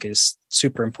set, I think, is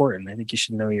super important. I think you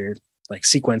should know your like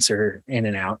sequencer in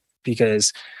and out,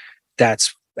 because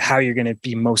that's how you're going to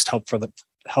be most helpful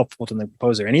to the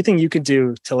composer. Anything you could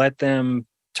do to let them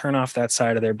turn off that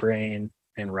side of their brain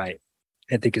and write,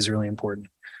 I think is really important.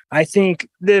 I think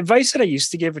the advice that I used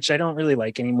to give, which I don't really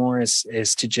like anymore, is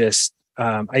to just,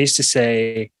 I used to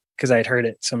say, because I had heard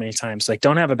it so many times, like,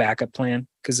 don't have a backup plan,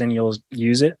 because then you'll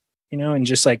use it, and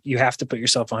just like, you have to put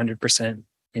yourself 100%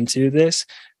 into this.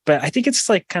 But I think it's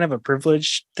like kind of a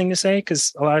privileged thing to say,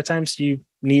 because a lot of times you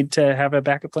need to have a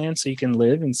backup plan so you can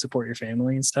live and support your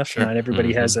family and stuff. Sure. Not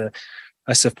everybody has a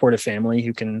supportive family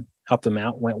who can help them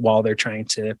out while they're trying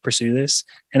to pursue this.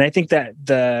 And I think that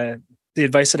the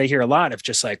advice that I hear a lot of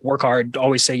just like, work hard,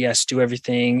 always say yes, do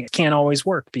everything, it can't always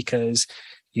work, because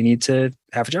you need to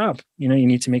have a job, you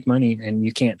need to make money, and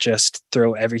you can't just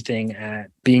throw everything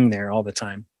at being there all the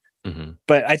time.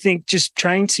 But I think just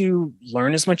trying to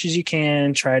learn as much as you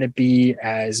can, try to be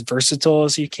as versatile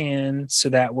as you can. So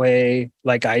that way,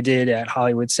 like I did at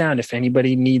Hollywood Sound, if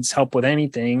anybody needs help with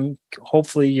anything,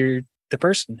 hopefully you're the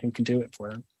person who can do it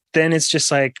for them. Then it's just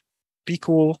like, be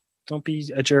cool. Don't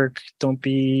be a jerk. Don't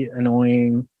be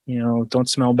annoying. Don't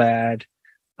smell bad.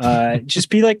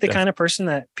 Just be like the kind of person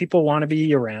that people want to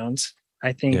be around.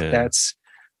 I think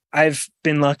I've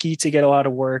been lucky to get a lot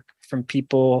of work from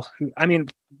people who,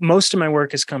 most of my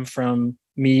work has come from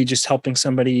me just helping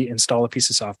somebody install a piece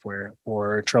of software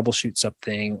or troubleshoot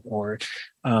something, or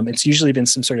it's usually been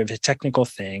some sort of a technical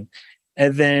thing.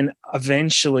 And then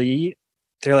eventually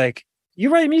they're like,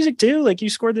 you write music too? Like, you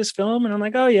scored this film? And I'm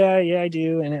like, oh yeah, I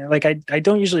do. And I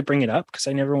don't usually bring it up, because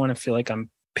I never want to feel like I'm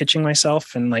pitching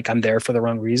myself and like I'm there for the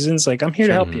wrong reasons. Like, I'm here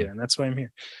to help you, and that's why I'm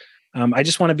here. I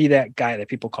just want to be that guy that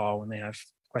people call when they have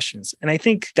questions. And I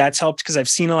think that's helped, because I've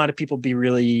seen a lot of people be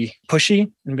really pushy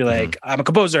and be like, I'm a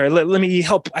composer, let me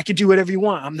help, I could do whatever you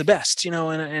want, I'm the best,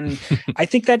 and I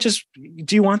think that just,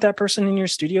 do you want that person in your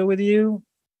studio with you?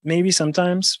 Maybe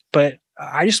sometimes, but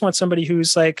I just want somebody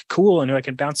who's like cool and who I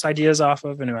can bounce ideas off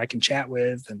of and who I can chat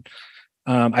with. And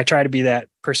I try to be that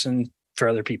person for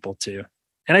other people too.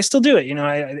 And I still do it.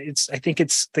 I think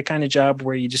it's the kind of job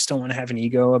where you just don't want to have an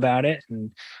ego about it.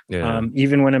 And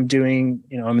even when I'm doing,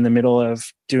 I'm in the middle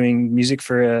of doing music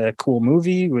for a cool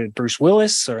movie with Bruce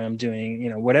Willis, or I'm doing,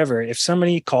 whatever. If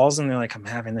somebody calls and they're like, I'm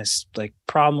having this like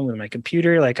problem with my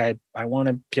computer, like I want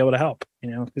to be able to help,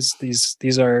 because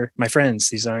these are my friends.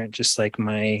 These aren't just like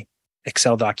my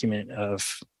Excel document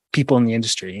of people in the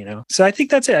industry, So I think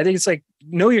that's it. I think it's like,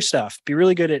 know your stuff, be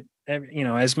really good at,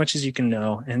 as much as you can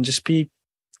know, and just be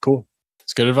cool.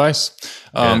 It's good advice.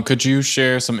 Could you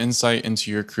share some insight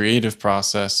into your creative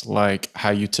process, like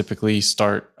how you typically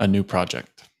start a new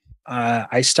project?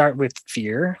 I start with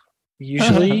fear,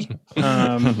 usually.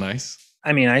 Nice.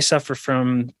 I suffer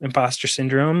from imposter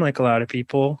syndrome, like a lot of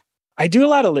people. I do a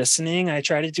lot of listening. I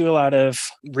try to do a lot of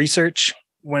research.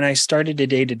 When I started A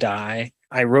Day to Die,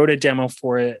 I wrote a demo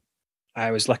for it.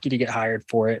 I was lucky to get hired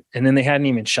for it. And then they hadn't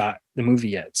even shot the movie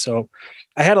yet. So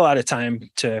I had a lot of time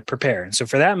to prepare. And so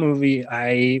for that movie,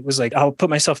 I was like, I'll put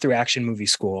myself through action movie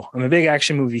school. I'm a big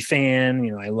action movie fan.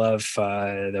 I love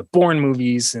the Bourne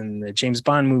movies and the James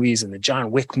Bond movies, and the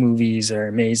John Wick movies are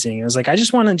amazing. I was like, I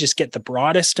just want to just get the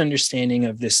broadest understanding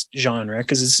of this genre,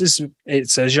 because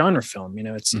it's a genre film.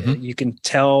 It's you can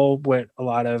tell what a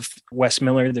lot of Wes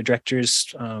Miller, the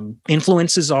director's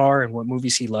influences are, and what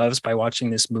movies he loves by watching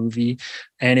this movie.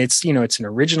 And it's an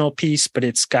original piece, but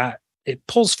it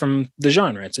pulls from the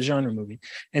genre. It's a genre movie.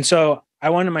 And so I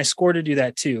wanted my score to do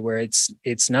that too, where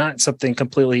it's not something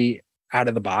completely out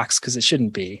of the box, because it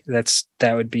shouldn't be.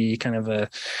 That would be kind of a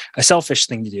selfish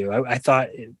thing to do. I thought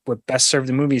what best served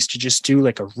the movie is to just do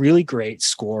like a really great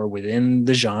score within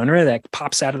the genre that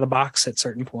pops out of the box at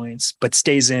certain points, but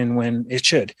stays in when it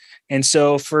should. And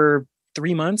so for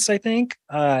 3 months, I think,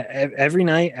 every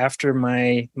night after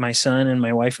my son and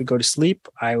my wife would go to sleep,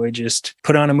 I would just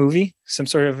put on a movie, some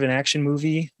sort of an action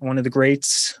movie, one of the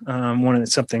greats,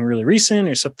 something really recent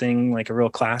or something like a real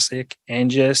classic, and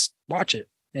just watch it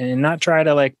and not try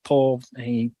to like pull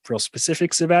any real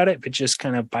specifics about it, but just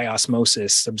kind of by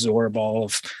osmosis absorb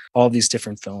all these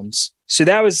different films. So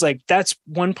that's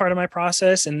one part of my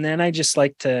process. And then I just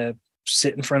like to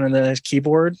sit in front of the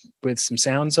keyboard with some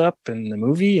sounds up and the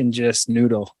movie and just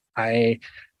noodle.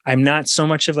 I'm not so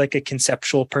much of like a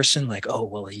conceptual person, like, oh,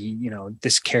 well,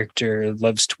 this character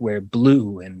loves to wear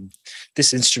blue and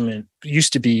this instrument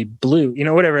used to be blue,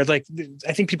 whatever. Like,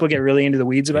 I think people get really into the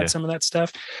weeds about some of that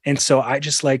stuff. And so I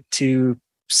just like to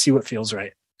see what feels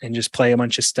right and just play a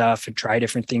bunch of stuff and try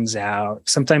different things out.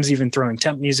 Sometimes even throwing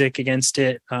temp music against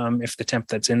it, if the temp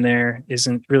that's in there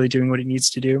isn't really doing what it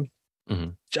needs to do. Mm-hmm.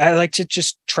 I like to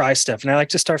just try stuff, and I like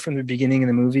to start from the beginning of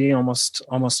the movie almost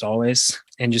always,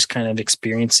 and just kind of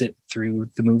experience it through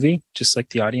the movie, just like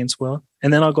the audience will.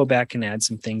 And then I'll go back and add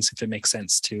some things if it makes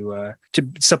sense to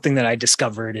something that I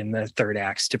discovered in the third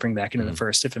act to bring back into the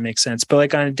first, if it makes sense. But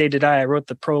like on A Day to Die, I wrote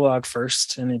the prologue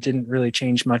first, and it didn't really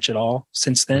change much at all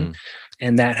since then.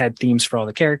 And that had themes for all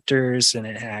the characters, and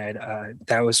it had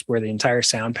that was where the entire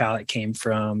sound palette came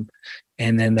from.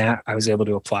 And then that I was able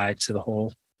to apply to the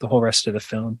whole rest of the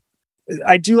film.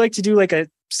 I do like to do like a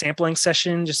sampling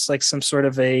session, just like some sort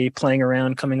of a playing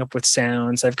around, coming up with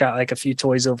sounds. I've got like a few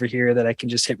toys over here that I can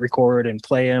just hit record and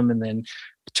play them, and then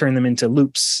turn them into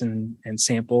loops and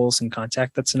samples and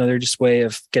contact. That's another just way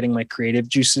of getting my creative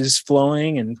juices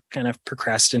flowing and kind of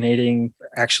procrastinating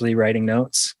actually writing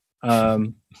notes.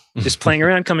 Just playing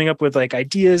around, coming up with like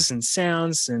ideas and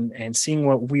sounds, and seeing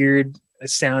what weird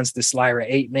sounds this Lyra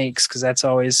 8 makes, because that's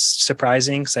always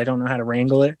surprising because I don't know how to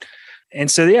wrangle it. And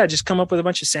so, just come up with a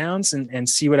bunch of sounds and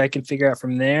see what I can figure out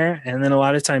from there. And then a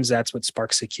lot of times that's what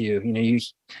sparks a cue.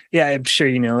 I'm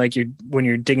sure, like when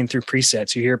you're digging through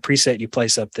presets, you hear a preset, you play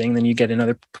something, then you get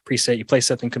another preset, you play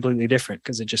something completely different,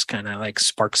 because it just kind of like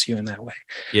sparks you in that way.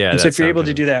 Yeah. And so if you're able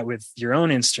to do that with your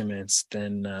own instruments,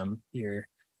 then you're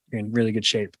in really good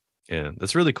shape. Yeah,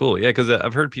 that's really cool. Yeah, because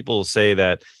I've heard people say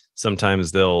that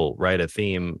sometimes they'll write a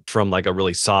theme from like a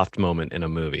really soft moment in a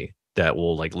movie that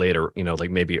will like later,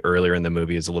 like maybe earlier in the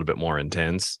movie is a little bit more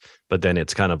intense, but then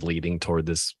it's kind of leading toward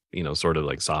this, sort of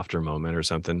like softer moment or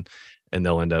something. And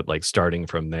they'll end up like starting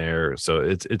from there. So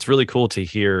it's really cool to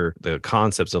hear the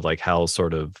concepts of like how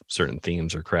sort of certain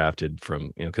themes are crafted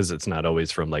from, because it's not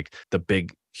always from like the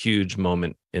big, huge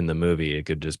moment in the movie. It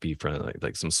could just be from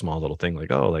like some small little thing,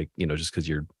 like, oh, like, just because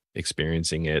you're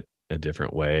experiencing it a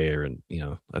different way, or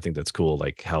I think that's cool,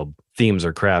 like how themes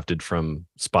are crafted from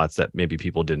spots that maybe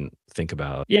people didn't think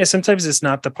about. Yeah, sometimes it's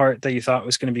not the part that you thought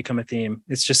was going to become a theme.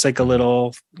 It's just like a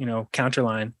little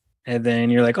counterline, and then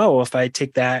you're like, oh, well, if I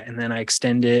take that and then I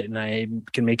extend it and I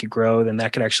can make it grow, then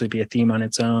that could actually be a theme on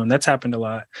its own. That's happened a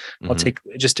lot.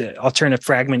 I'll turn a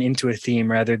fragment into a theme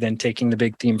rather than taking the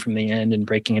big theme from the end and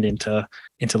breaking it into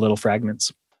little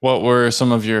fragments. What were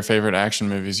some of your favorite action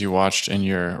movies you watched in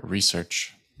your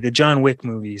research? The John Wick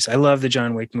movies. I love the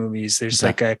John Wick movies. There's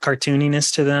like a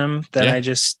cartooniness to them that I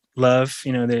just love.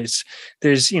 There's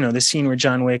the scene where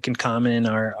John Wick and Common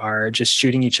are just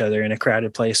shooting each other in a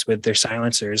crowded place with their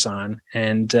silencers on.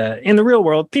 And in the real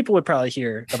world, people would probably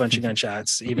hear a bunch of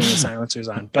gunshots, even with silencers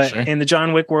on. But in the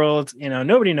John Wick world,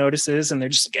 nobody notices, and they're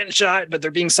just getting shot, but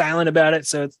they're being silent about it.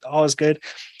 So it's all is good.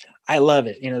 I love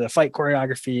it. The fight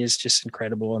choreography is just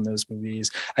incredible in those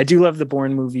movies. I do love the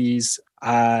Bourne movies.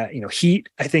 Heat.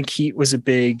 I think Heat was a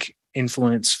big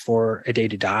influence for A Day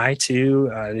to Die too.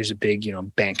 There's a big,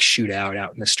 bank shootout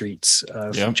out in the streets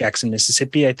of Jackson,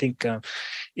 Mississippi. I think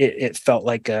it felt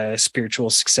like a spiritual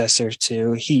successor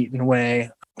to Heat in a way.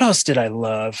 What else did I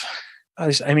love?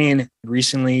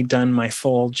 Recently done my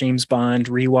full James Bond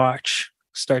rewatch.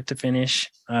 start to finish.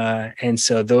 And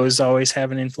so those always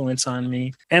have an influence on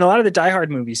me. And a lot of the Die Hard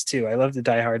movies too. I love the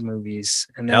Die Hard movies.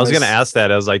 And I was going to ask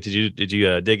that. I was like, did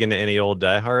you dig into any old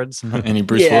Die Hards? Any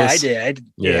Bruce Willis? I did.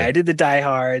 I did the Die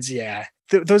Hards. Yeah.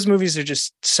 Those movies are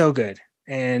just so good.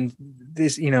 And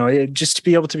this, just to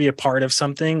be able to be a part of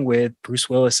something with Bruce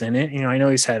Willis in it, I know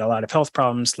he's had a lot of health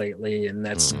problems lately, and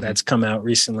that's come out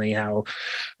recently, how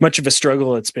much of a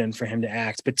struggle it's been for him to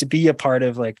act. But to be a part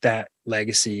of like that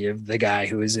legacy of the guy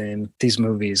who was in these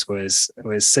movies was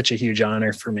such a huge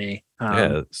honor for me.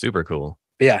 Yeah, super cool.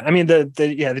 Yeah, I mean the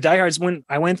Die Hards, when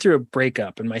I went through a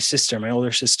breakup, and my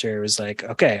older sister was like,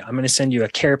 okay, I'm going to send you a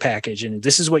care package, and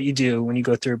this is what you do when you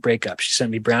go through a breakup. She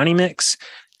sent me brownie mix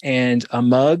and a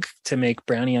mug to make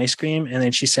brownie ice cream, and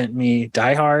then she sent me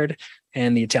Die Hard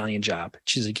and The Italian Job.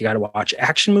 She's like, you got to watch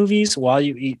action movies while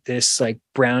you eat this like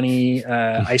brownie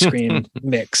ice cream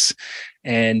mix.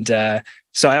 And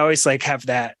so I always like have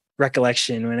that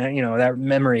recollection when that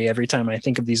memory every time I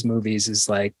think of these movies is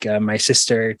like my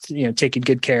sister taking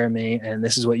good care of me, and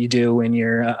this is what you do when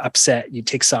you're upset. You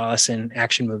take solace in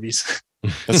action movies.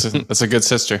 That's a good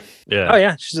sister. Yeah. Oh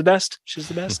yeah, she's the best.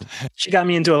 She got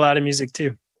me into a lot of music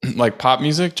too. Like pop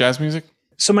music, jazz music?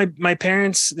 So my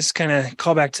parents, this kind of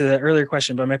call back to the earlier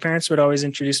question, but my parents would always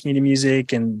introduce me to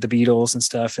music and the Beatles and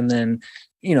stuff. And then,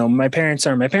 my parents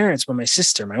are my parents, but my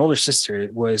older sister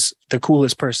was the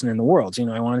coolest person in the world.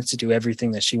 I wanted to do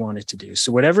everything that she wanted to do.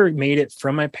 So whatever made it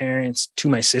from my parents to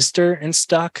my sister and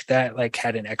stuck, that like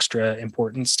had an extra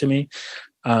importance to me.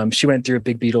 She went through a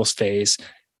big Beatles phase.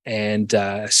 And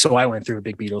so I went through a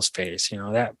big Beatles phase,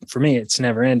 that for me, it's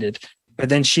never ended. But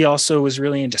then she also was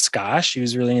really into ska. She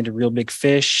was really into Real Big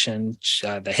Fish and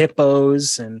the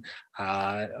Hippos and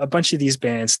a bunch of these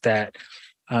bands that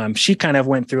she kind of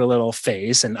went through a little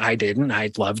phase, and I didn't.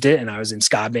 I loved it. And I was in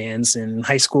ska bands in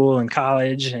high school and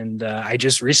college. And I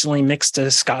just recently mixed a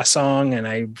ska song, and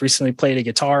I recently played a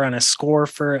guitar on a score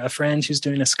for a friend who's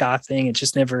doing a ska thing. It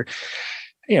just never,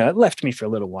 it left me for a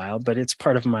little while, but it's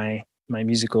part of my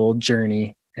musical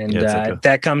journey. And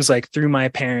that comes like through my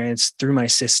parents, through my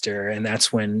sister. And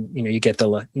that's when, you get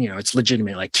it's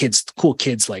legitimate, like cool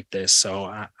kids like this. So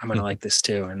I'm going to like this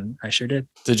too. And I sure did.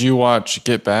 Did you watch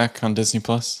Get Back on Disney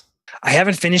Plus? I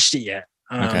haven't finished it yet.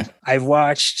 Okay. I've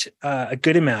watched a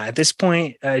good amount. At this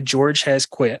point, George has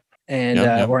quit.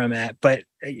 And where I'm at. But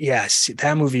yes,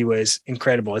 that movie was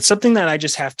incredible. It's something that I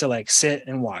just have to like sit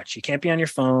and watch. You can't be on your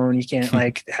phone. You can't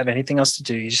like have anything else to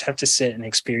do. You just have to sit and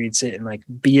experience it and like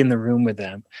be in the room with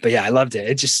them. But yeah, I loved it.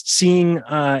 It just seeing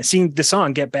the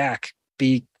song Get Back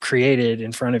be created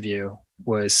in front of you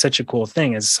was such a cool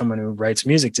thing as someone who writes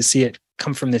music, to see it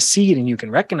come from the seed and you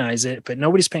can recognize it, but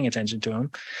nobody's paying attention to him.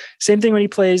 Same thing when he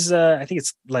plays, I think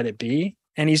it's Let It Be.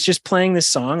 And he's just playing this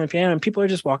song on the piano, and people are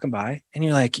just walking by, and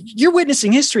you're like, you're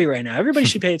witnessing history right now. Everybody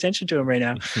should pay attention to him right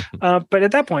now. But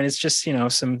at that point, it's just,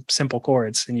 some simple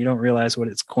chords, and you don't realize what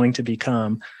it's going to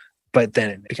become. But then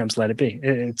it becomes Let It Be.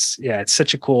 It's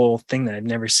such a cool thing that I've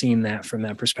never seen that from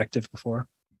that perspective before.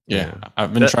 Yeah.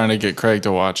 I've been trying to get Craig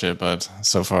to watch it, but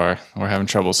so far we're having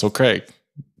trouble. So Craig,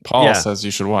 Paul says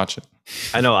you should watch it.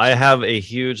 I know. I have a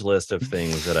huge list of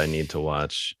things that I need to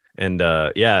watch. And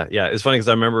it's funny because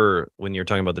I remember when you were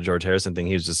talking about the George Harrison thing,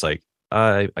 he was just like,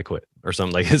 I quit or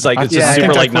something. Like it's just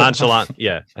super like nonchalant.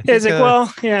 Yeah. He's like,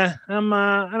 I'm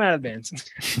out of bands.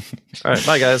 All right,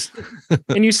 bye guys.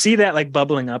 And you see that like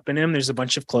bubbling up in him. There's a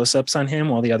bunch of close-ups on him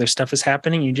while the other stuff is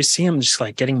happening. You just see him just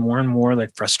like getting more and more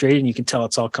like frustrated, and you can tell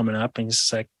it's all coming up, and he's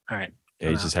just like, all right. Yeah,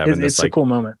 he's just having this. It's a cool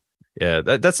moment. Yeah,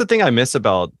 that's the thing I miss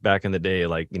about back in the day,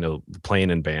 like, playing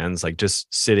in bands, like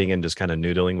just sitting and just kind of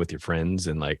noodling with your friends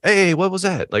and like, hey, what was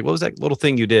that? Like, what was that little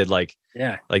thing you did? Like,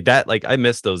 yeah, like that. Like, I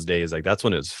miss those days. Like, that's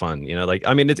when it was fun, like,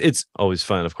 I mean, it's always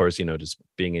fun, of course, just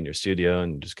being in your studio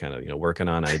and just kind of, working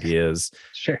on ideas.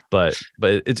 Sure. But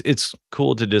it's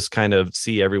cool to just kind of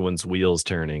see everyone's wheels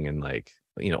turning and like,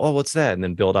 oh, what's that? And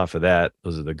then build off of that.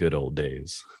 Those are the good old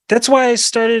days. That's why I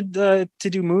started to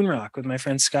do MOONROCK with my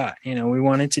friend Scott. We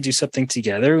wanted to do something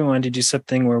together. We wanted to do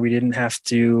something where we didn't have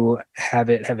to have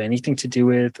it have anything to do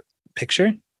with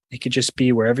picture. It could just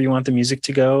be wherever you want the music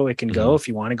to go. It can go. If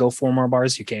you want to go 4 more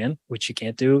bars, you can, which you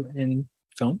can't do in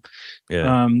film.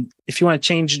 Yeah. If you want to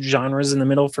change genres in the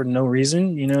middle for no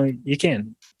reason, you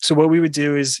can. So what we would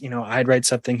do is, I'd write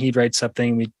something, he'd write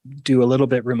something, we'd do a little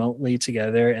bit remotely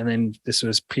together. And then this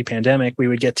was pre-pandemic, we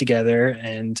would get together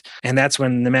and that's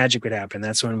when the magic would happen.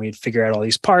 That's when we'd figure out all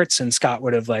these parts, and Scott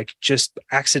would have like just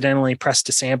accidentally pressed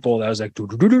a sample that was like,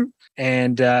 doo-doo-doo-doo.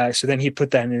 And so then he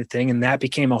put that in the thing, and that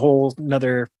became a whole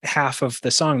another half of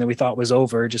the song that we thought was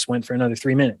over, just went for another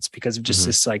 3 minutes because of just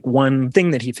this like one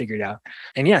thing that he figured out.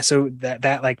 And yeah, so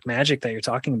that like magic that you're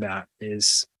talking about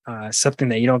is something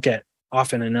that you don't get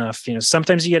often enough.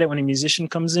 Sometimes you get it when a musician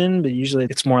comes in, but usually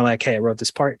it's more like, hey, I wrote this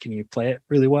part, can you play it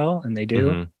really well? And they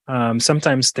do.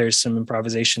 Sometimes there's some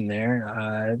improvisation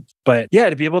there, but yeah,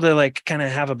 to be able to like kind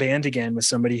of have a band again with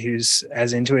somebody who's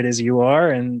as into it as you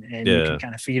are, and you can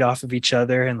kind of feed off of each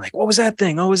other, and like, what was that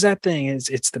thing,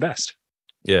 it's the best.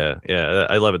 Yeah,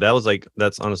 I love it.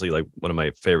 That's honestly like one of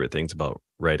my favorite things about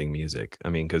writing music. I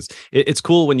mean, because it's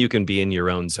cool when you can be in your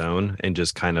own zone and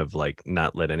just kind of like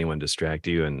not let anyone distract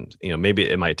you. And maybe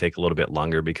it might take a little bit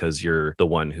longer because you're the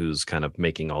one who's kind of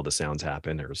making all the sounds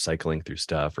happen, or cycling through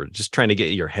stuff, or just trying to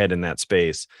get your head in that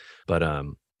space. But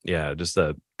yeah, just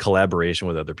the collaboration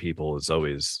with other people is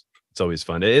always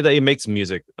fun. It makes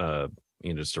music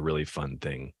just a really fun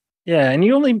thing. Yeah, and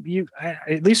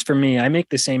at least for me, I make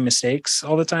the same mistakes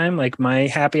all the time. Like my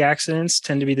happy accidents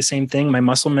tend to be the same thing. My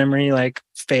muscle memory like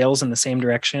fails in the same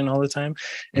direction all the time.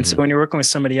 And so when you're working with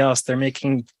somebody else, they're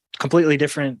making completely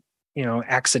different,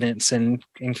 accidents and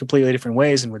in completely different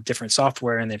ways and with different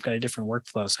software, and they've got a different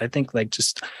workflow. So I think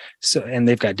and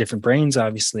they've got different brains,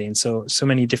 obviously. And so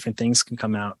many different things can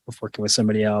come out of working with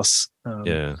somebody else.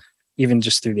 Even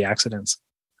just through the accidents.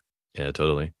 Yeah,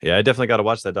 totally. Yeah, I definitely got to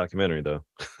watch that documentary though.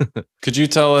 Could you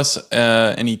tell us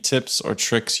any tips or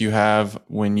tricks you have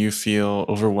when you feel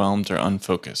overwhelmed or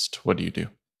unfocused? What do you do?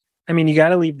 I mean, you got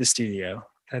to leave the studio.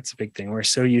 That's a big thing. We're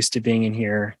so used to being in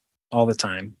here all the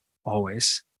time,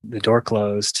 always. The door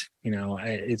closed,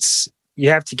 you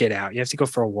have to get out. You have to go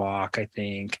for a walk, I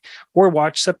think, or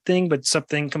watch something, but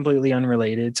something completely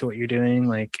unrelated to what you're doing.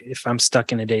 Like if I'm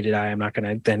stuck in a day to day, I'm not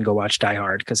going to then go watch Die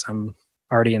Hard because I'm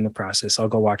already in the process. I'll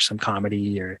go watch some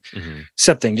comedy or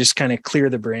something, just kind of clear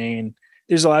the brain.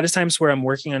 There's a lot of times where I'm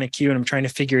working on a cue and I'm trying to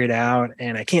figure it out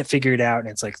and I can't figure it out. And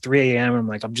it's like 3 a.m. I'm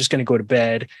like, I'm just going to go to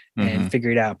bed and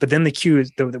figure it out. But then the cue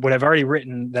is what I've already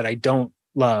written that I don't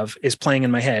love is playing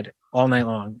in my head all night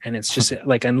long. And it's just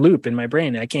like on loop in my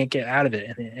brain. I can't get out of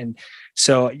it. And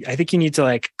so I think you need to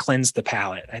like cleanse the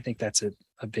palate. I think that's a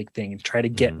big thing, and try to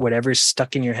get whatever's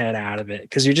stuck in your head out of it.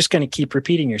 Cause you're just going to keep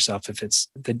repeating yourself. If it's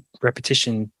the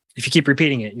repetition, if you keep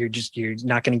repeating it, you're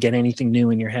not going to get anything new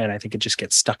in your head. I think it just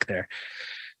gets stuck there.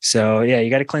 So yeah,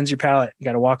 you got to cleanse your palate. You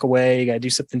got to walk away. You got to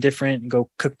do something different, go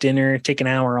cook dinner, take an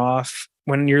hour off.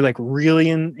 When you're like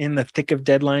really in the thick of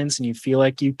deadlines and you feel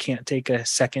like you can't take a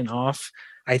second off,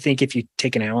 I think if you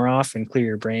take an hour off and clear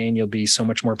your brain, you'll be so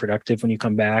much more productive when you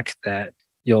come back that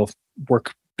you'll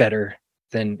work better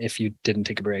than if you didn't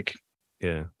take a break.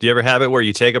 Yeah. Do you ever have it where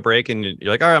you take a break and you're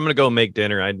like, all right, I'm going to go make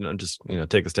dinner. I'm just,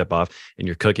 take a step off, and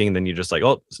you're cooking. And then you're just like,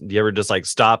 oh, do you ever just like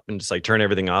stop and just like turn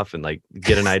everything off and like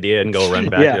get an idea and go run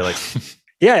back? Yeah. You're like,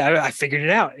 yeah, I figured it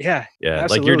out. Yeah. Yeah.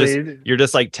 Absolutely. Like you're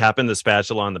just like tapping the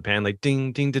spatula on the pan, like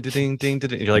ding, ding, ding, ding, ding,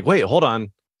 ding. And you're like, wait, hold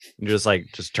on. And you're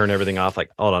just turn everything off. Like,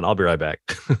 hold on, I'll be right back.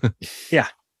 Yeah.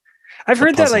 I've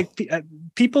heard that like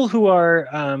people who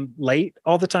are late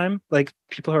all the time, like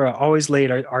people who are always late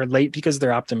are late because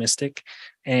they're optimistic,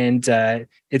 and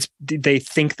they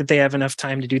think that they have enough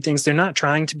time to do things. They're not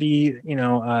trying to be,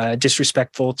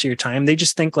 disrespectful to your time. They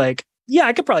just think like, yeah,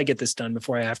 I could probably get this done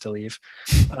before I have to leave.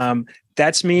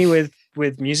 That's me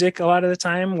with music a lot of the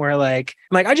time, where like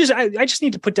I just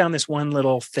need to put down this one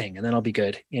little thing and then I'll be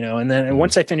good, and then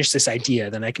once I finish this idea,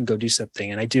 then I can go do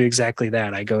something. And I do exactly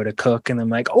that. I go to cook and I'm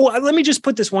like, oh, let me just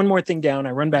put this one more thing down.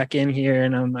 I run back in here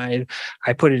and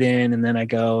I put it in, and then I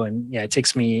go, and yeah, it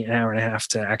takes me an hour and a half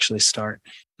to actually start.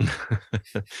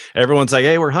 Everyone's like,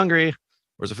 hey, we're hungry.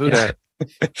 Where's the food at?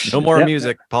 No more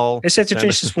music, Paul. I just have to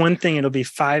finish this one thing. It'll be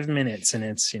 5 minutes and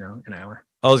it's, an hour.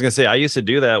 I was gonna say, I used to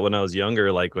do that when I was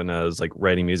younger, like when I was like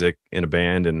writing music in a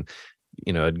band, and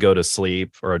I'd go to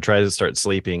sleep, or I'd try to start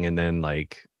sleeping, and then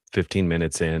like 15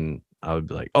 minutes in, I would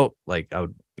be like, oh, like I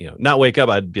would, not wake up.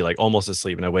 I'd be like almost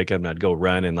asleep, and I'd wake up and I'd go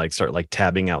run and like start like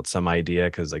tabbing out some idea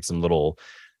because like some little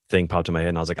thing popped in my head,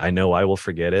 and I was like, I know I will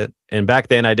forget it. And back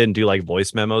then I didn't do like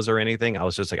voice memos or anything. I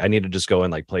was just like, I need to just go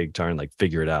and like play guitar and like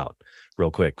figure it out real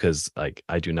quick, because like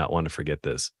I do not want to forget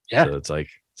this. Yeah. So it's like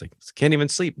can't even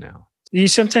sleep now. You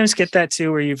sometimes get that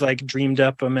too, where you've like dreamed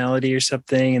up a melody or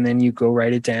something, and then you go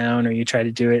write it down, or you try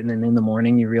to do it, and then in the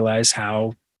morning you realize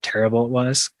how terrible it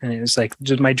was. And it was like,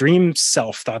 just my dream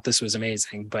self thought this was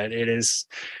amazing, but it is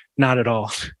not at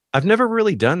all. I've never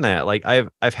really done that. Like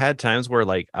I've had times where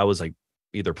like I was like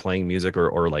either playing music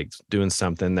or like doing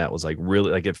something that was like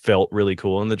really like it felt really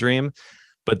cool in the dream.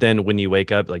 But then when you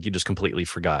wake up, like you just completely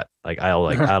forgot. Like I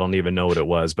don't even know what it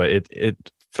was, but it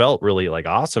felt really like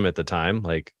awesome at the time.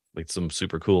 Like some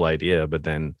super cool idea, but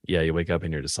then you wake up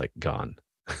and you're just like gone.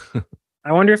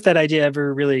 I wonder if that idea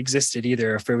ever really existed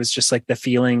either, if it was just like the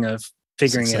feeling of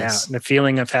figuring it success. out, the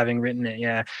feeling of having written it.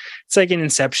 Yeah. It's like in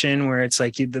Inception where it's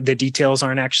like the details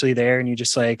aren't actually there. And you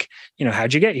just like,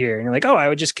 how'd you get here? And you're like, oh, I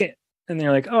would just get, and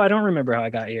they're like, oh, I don't remember how I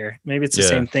got here. Maybe it's the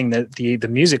same thing, that the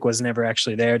music was never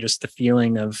actually there. Just the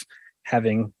feeling of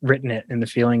having written it and the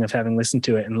feeling of having listened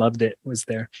to it and loved it was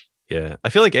there. Yeah. I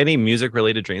feel like any music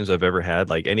related dreams I've ever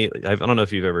had, I don't know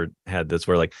if you've ever had this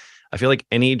where like, I feel like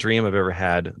any dream I've ever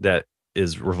had that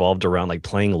is revolved around like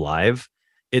playing live,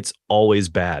 it's always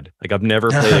bad. Like I've never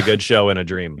played a good show in a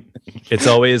dream. It's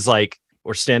always like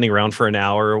we're standing around for an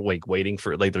hour, like waiting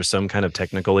for like there's some kind of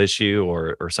technical issue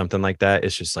or something like that.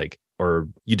 It's just like, or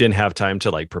you didn't have time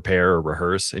to like prepare or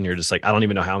rehearse, and you're just like, I don't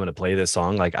even know how I'm going to play this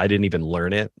song. Like I didn't even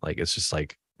learn it. Like it's just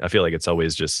like, I feel like it's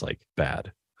always just like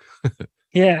bad.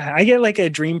 Yeah, I get like a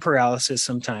dream paralysis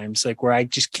sometimes, like where I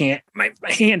just can't, my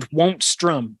hand won't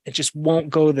strum. It just won't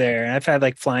go there. And I've had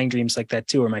like flying dreams like that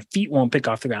too, where my feet won't pick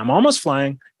off the ground. I'm almost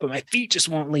flying, but my feet just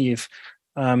won't leave.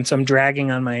 So I'm dragging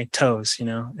on my toes,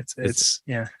 it's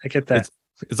yeah, I get that.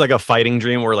 It's like a fighting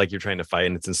dream where like you're trying to fight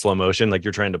and it's in slow motion. Like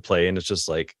you're trying to play and it's just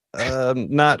like,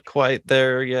 not quite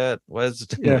there yet. Why is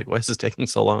this taking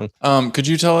so long? Could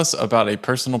you tell us about a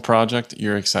personal project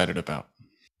you're excited about?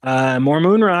 More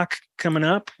MOONROCK coming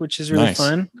up, which is really Nice.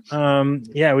 fun.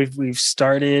 Yeah, we've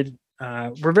started.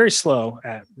 We're very slow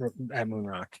at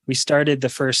MOONROCK. We started the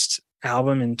first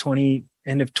album in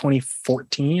end of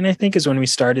 2014, I think, is when we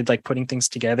started like putting things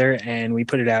together, and we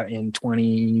put it out in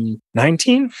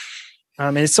 2019.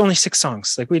 And it's only 6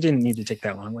 songs. Like we didn't need to take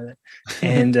that long with it,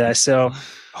 and so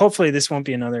hopefully this won't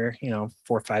be another 4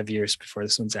 or 5 years before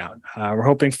this one's out. We're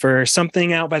hoping for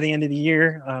something out by the end of the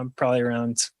year, probably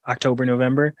around October,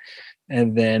 November,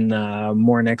 and then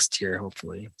more next year,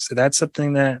 hopefully. So that's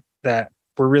something that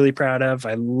we're really proud of.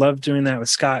 I love doing that with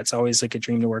Scott. It's always like a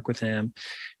dream to work with him.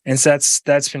 And so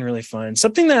that's been really fun.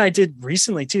 Something that I did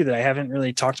recently too, that I haven't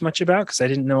really talked much about because I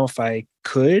didn't know if I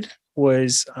could,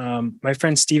 was my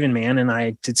friend Stephen Mann and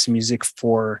I did some music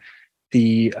for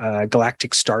the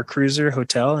Galactic Star Cruiser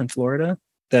Hotel in Florida,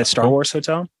 the Star Wars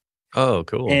hotel. Oh,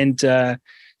 cool. And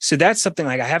so that's something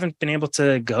like I haven't been able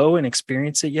to go and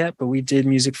experience it yet, but we did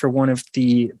music for one of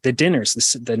the dinners,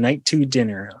 the night 2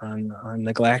 dinner on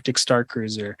the Galactic Star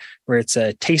Cruiser, where it's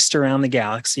a taste around the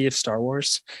galaxy of Star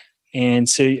Wars. And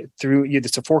so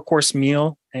it's a 4-course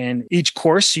meal, and each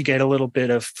course you get a little bit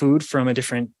of food from a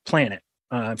different planet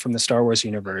from the Star Wars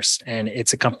universe. And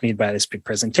it's accompanied by this big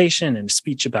presentation and a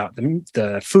speech about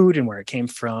the food and where it came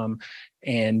from,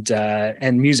 and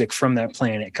music from that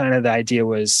planet. Kind of the idea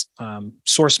was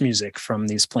source music from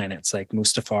these planets like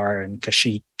Mustafar and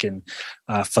Kashyyyk and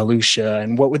Felucia,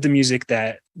 and what would the music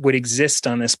that would exist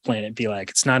on this planet be like?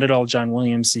 It's not at all John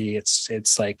Williams-y.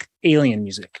 It's like alien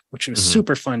music, which was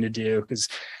super fun to do because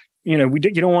you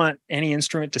don't want any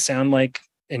instrument to sound like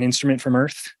an instrument from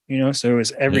Earth, so it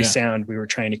was every sound we were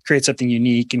trying to create something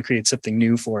unique and create something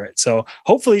new for it. So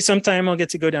hopefully sometime I'll get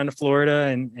to go down to Florida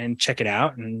and check it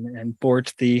out and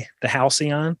board the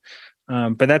Halcyon.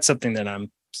 But that's something that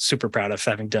I'm super proud of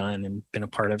having done and been a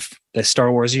part of the Star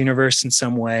Wars universe in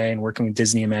some way, and working with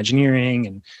Disney Imagineering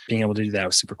and being able to do that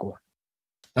was super cool.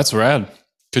 That's rad.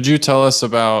 Could you tell us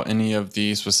about any of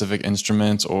the specific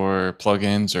instruments or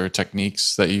plugins or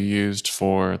techniques that you used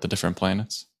for the different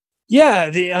planets? Yeah,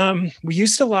 we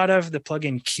used a lot of the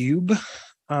plugin Cube.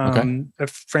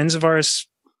 Friends of ours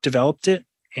developed it,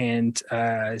 and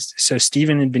so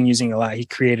Steven had been using a lot. He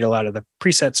created a lot of the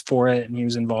presets for it, and he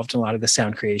was involved in a lot of the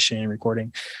sound creation and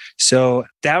recording. So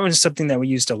that was something that we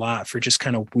used a lot for just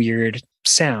kind of weird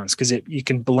sounds, because you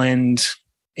can blend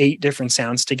 8 different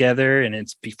sounds together, and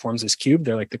it forms this cube.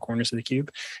 They're like the corners of the cube,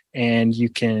 and you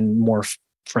can morph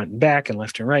front and back and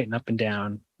left and right and up and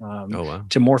down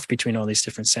to morph between all these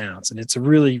different sounds. And it's a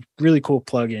really, really cool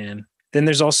plugin. Then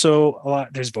there's also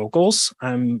there's vocals.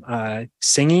 I'm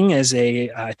singing as a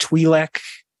Twi'lek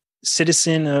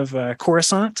citizen of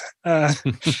Coruscant.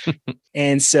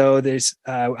 And so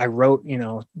I wrote,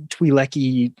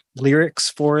 Twi'lek-y lyrics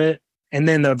for it. And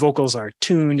then the vocals are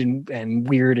tuned and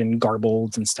weird and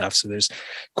garbled and stuff. So there's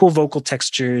cool vocal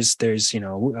textures. There's,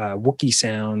 Wookiee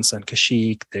sounds on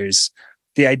Kashyyyk. There's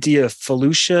the idea of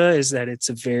Felucia is that it's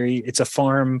a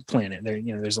farm planet.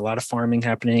 There's a lot of farming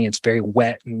happening. It's very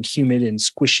wet and humid and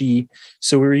squishy.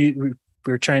 So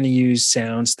we're trying to use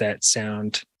sounds that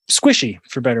sound squishy,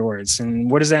 for better words. And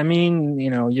what does that mean?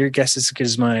 Your guess is as good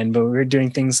as mine, but we're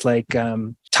doing things like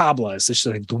tablas. There's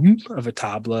like boom of a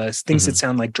tabla, things that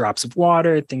sound like drops of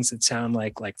water, things that sound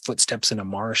like footsteps in a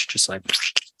marsh, just like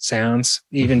sounds,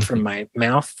 even from my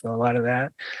mouth, a lot of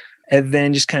that. And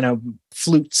then just kind of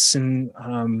flutes and,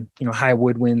 high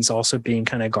woodwinds also being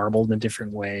kind of garbled in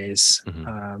different ways.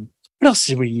 What else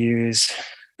did we use?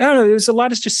 I don't know. There's a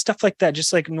lot of just stuff like that,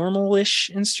 just like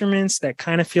normal-ish instruments that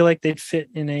kind of feel like they'd fit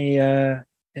in a,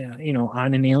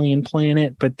 on an alien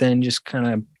planet, but then just kind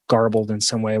of garbled in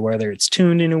some way, whether it's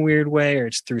tuned in a weird way or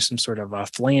it's through some sort of a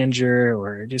flanger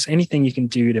or just anything you can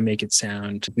do to make it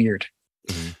sound weird.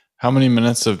 How many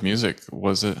minutes of music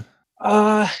was it? It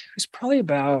was probably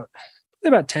about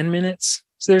 10 minutes.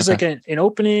 So there's like an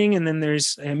opening, and then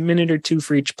there's a minute or two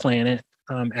for each planet.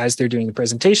 As they're doing the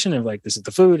presentation of like, this is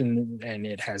the food, and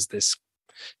it has this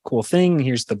cool thing.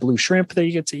 Here's the blue shrimp that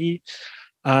you get to eat.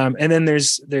 And then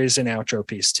there's an outro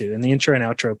piece too. And the intro and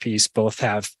outro piece both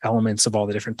have elements of all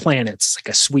the different planets, like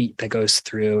a suite that goes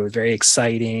through, very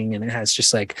exciting. And it has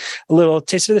just like a little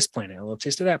taste of this planet, a little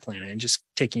taste of that planet, and just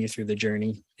taking you through the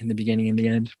journey in the beginning and the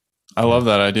end. I love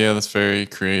that idea. That's very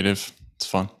creative. It's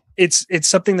fun. It's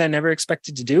something that I never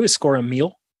expected to do, is score a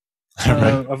meal.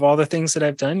 Right. Of all the things that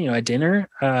I've done, a dinner.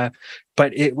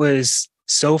 But it was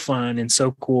so fun and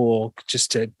so cool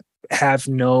just to have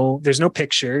there's no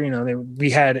picture. We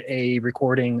had a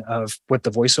recording of what the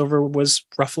voiceover was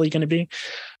roughly going to be,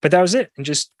 but that was it. And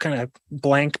just kind of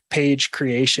blank page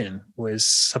creation was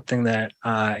something that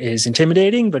is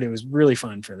intimidating, but it was really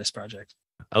fun for this project.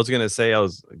 I was going to say, I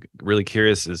was really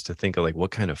curious as to think of like,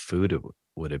 what kind of food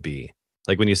would it be?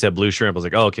 Like when you said blue shrimp, I was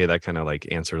like, oh, okay, that kind of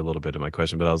like answered a little bit of my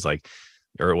question. But I was like,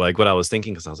 or like what I was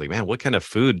thinking, because I was like, man, what kind of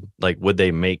food like would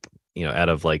they make, out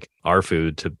of like our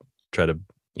food to try to,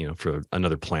 for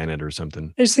another planet or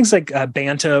something? There's things like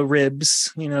banta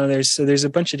ribs. There's a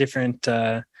bunch of different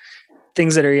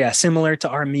things that are similar to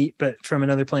our meat, but from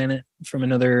another planet, from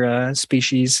another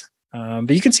species. But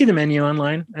you can see the menu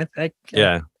online.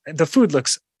 The food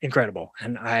looks incredible,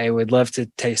 and I would love to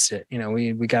taste it.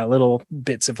 We got little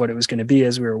bits of what it was going to be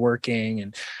as we were working,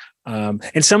 and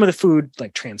some of the food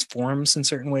like transforms in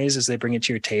certain ways as they bring it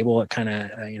to your table. It kind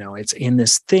of it's in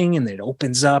this thing, and it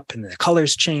opens up, and the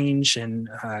colors change, and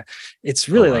it's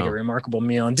really like a remarkable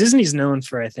meal. And Disney's known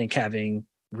for, I think, having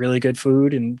really good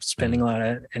food and spending a lot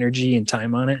of energy and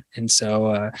time on it. And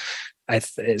so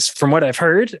from what I've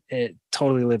heard, it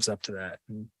totally lives up to that,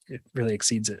 and it really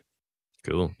exceeds it.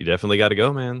 Cool. You definitely got to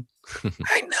go, man.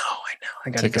 I know.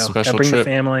 I got to go. Got to bring the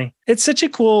family. It's such a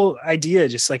cool idea.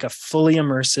 Just like a fully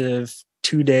immersive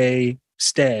 2-day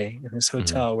stay in this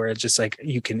hotel where it's just like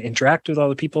you can interact with all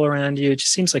the people around you. It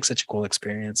just seems like such a cool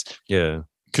experience. Yeah.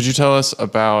 Could you tell us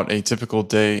about a typical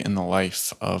day in the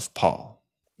life of Paul?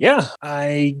 Yeah.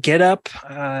 I get up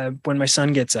when my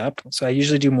son gets up. So I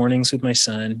usually do mornings with my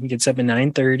son. He gets up at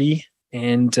 9:30.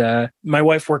 And my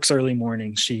wife works early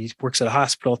morning. She works at a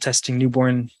hospital testing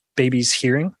newborn babies'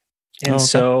 hearing. And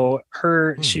so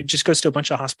she just goes to a bunch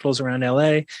of hospitals around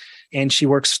LA, and she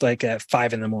works like at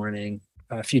 5 a.m,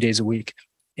 a few days a week.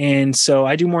 And so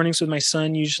I do mornings with my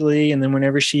son usually. And then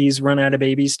whenever she's run out of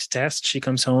babies to test, she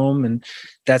comes home, and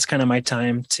that's kind of my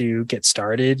time to get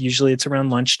started. Usually it's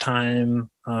around lunchtime,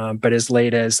 but as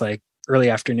late as like early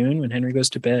afternoon when Henry goes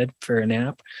to bed for a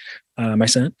nap, my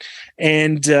son.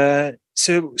 And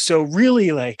so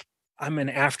really, like, I'm an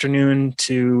afternoon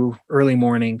to early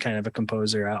morning kind of a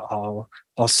composer.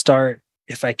 I'll start,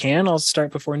 if I can, I'll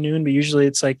start before noon, but usually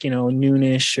it's like,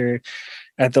 noonish or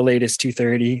at the latest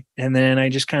 2:30. And then I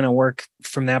just kind of work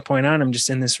from that point on. I'm just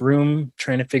in this room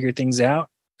trying to figure things out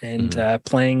and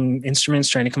playing instruments,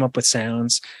 trying to come up with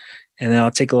sounds. And then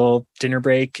I'll take a little dinner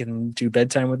break and do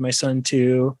bedtime with my son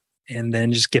too, and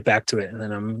then just get back to it. And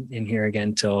then I'm in here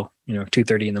again till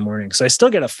 2:30 in the morning. So I still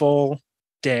get a full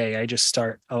day. I just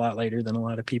start a lot later than a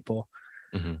lot of people.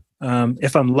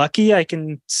 If I'm lucky, I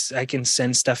can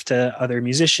send stuff to other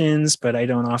musicians, but I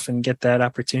don't often get that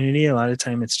opportunity. A lot of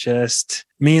time it's just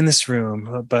me in this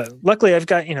room. But luckily I've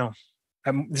got,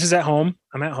 this is at home.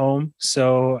 I'm at home.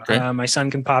 So my son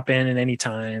can pop in at any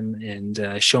time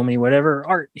and show me whatever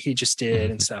art he just did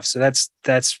and stuff. So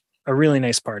that's a really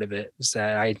nice part of it, is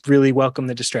that I really welcome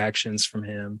the distractions from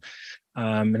him.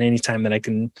 And anytime that I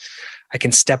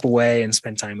can step away and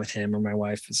spend time with him or my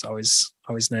wife is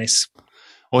always nice.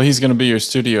 Well, he's going to be your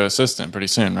studio assistant pretty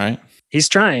soon, right? He's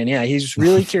trying. Yeah. He's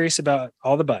really curious about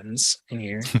all the buttons in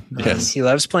here. Yes. He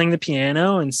loves playing the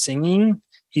piano and singing.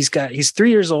 He's 3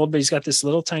 years old, but he's got this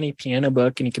little tiny piano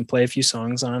book and he can play a few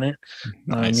songs on it.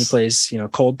 Nice. He plays,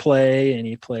 Coldplay, and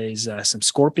he plays some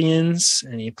Scorpions,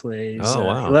 and he plays,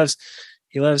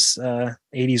 he loves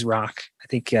 80s rock. I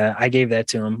think I gave that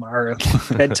to him. Our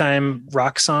bedtime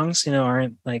rock songs,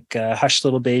 aren't like Hush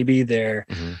Little Baby. They're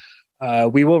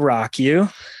We Will Rock You,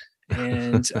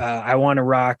 and I Want to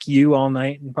Rock You All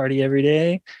Night and Party Every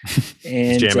Day.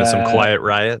 And jamming some Quiet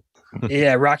Riot.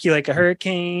 Yeah, Rock You Like a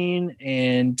Hurricane,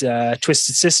 and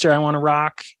Twisted Sister, I Want to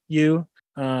Rock You.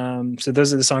 So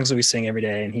those are the songs that we sing every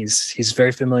day, and he's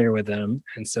very familiar with them,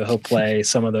 and so he'll play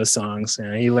some of those songs.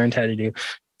 He learned how to do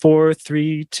 4,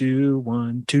 3, 2,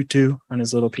 1, 2, 2 on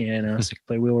his little piano, so he can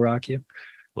play "We Will Rock You."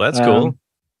 Well, that's cool.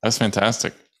 That's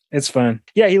fantastic. It's fun.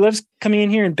 Yeah, he loves coming in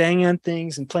here and banging on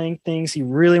things and playing things. He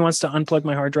really wants to unplug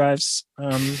my hard drives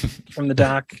from the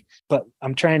dock, but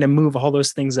I'm trying to move all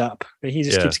those things up. But he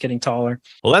just keeps getting taller.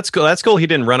 Well, that's cool. That's cool. He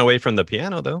didn't run away from the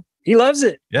piano, though. He loves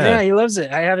it. Yeah, he loves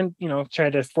it. I haven't,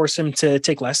 tried to force him to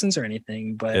take lessons or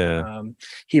anything, but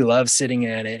he loves sitting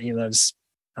at it. He loves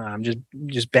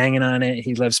just banging on it.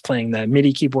 He loves playing the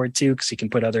MIDI keyboard too, because he can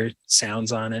put other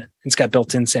sounds on it. It's got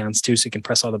built-in sounds too, so he can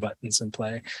press all the buttons and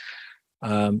play.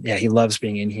 He loves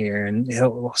being in here, and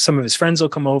some of his friends will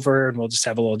come over and we'll just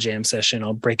have a little jam session.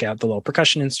 I'll break out the little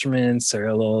percussion instruments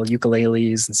or little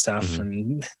ukuleles and stuff. Mm-hmm.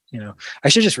 And, I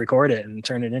should just record it and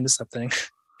turn it into something.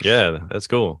 Yeah, that's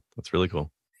cool. That's really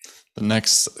cool. The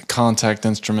next contact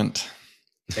instrument.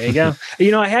 There you go.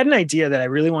 I had an idea that I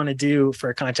really want to do for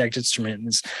a contact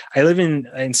instrument. I live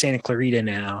in Santa Clarita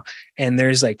now, and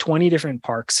there's like 20 different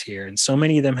parks here, and so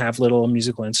many of them have little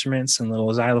musical instruments and little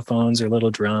xylophones or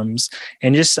little drums.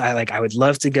 And I would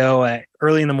love to go at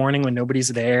early in the morning when nobody's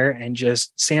there and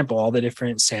just sample all the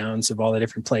different sounds of all the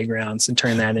different playgrounds and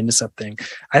turn that into something.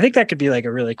 I think that could be like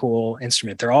a really cool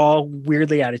instrument. They're all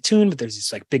weirdly out of tune, but there's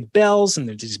these like big bells and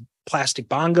there's these plastic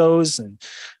bongos, and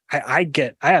I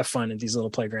have fun at these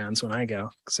little playgrounds when I go,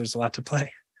 because there's a lot to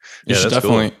play. You should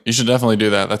definitely do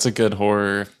that. That's a good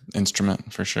horror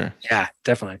instrument for sure. Yeah,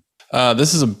 definitely.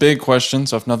 This is a big question,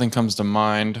 so if nothing comes to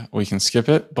mind, we can skip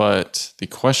it. But the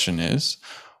question is,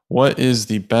 what is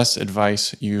the best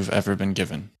advice you've ever been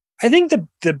given? I think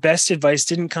the best advice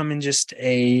didn't come in just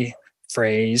a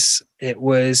phrase. It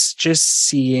was just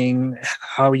seeing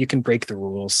how you can break the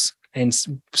rules, and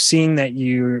seeing that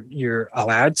you're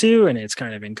allowed to, and it's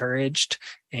kind of encouraged,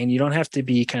 and you don't have to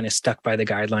be kind of stuck by the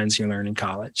guidelines you learn in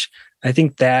college. I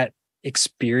think that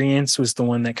experience was the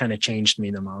one that kind of changed me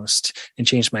the most and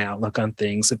changed my outlook on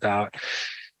things. About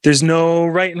there's no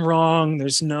right and wrong.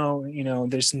 There's no,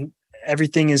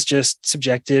 everything is just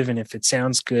subjective. And if it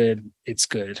sounds good, it's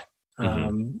good.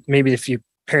 Maybe if you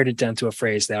pared it down to a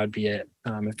phrase, that would be it.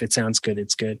 If it sounds good,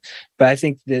 it's good. But I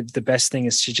think that the best thing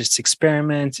is to just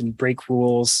experiment and break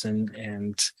rules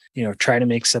and try to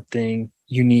make something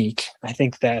unique. I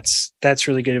think that's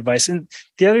really good advice. And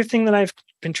the other thing that I've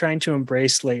been trying to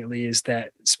embrace lately is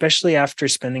that, especially after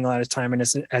spending a lot of time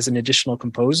as an additional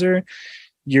composer,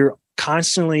 you're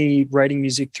constantly writing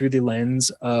music through the lens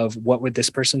of what would this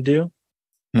person do?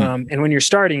 And when you're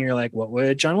starting, you're like, what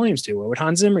would John Williams do? What would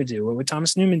Hans Zimmer do? What would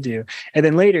Thomas Newman do? And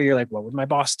then later you're like, what would my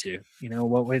boss do?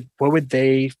 How would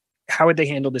they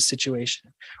handle this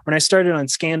situation? When I started on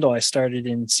Scandal, I started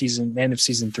in end of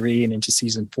season 3 and into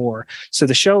season 4. So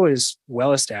the show is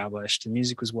well established, the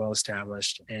music was well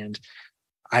established, and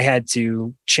I had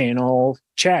to channel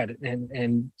Chad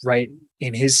and write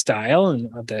in his style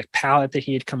and the palette that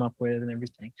he had come up with and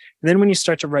everything. And then when you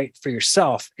start to write for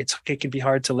yourself, it can be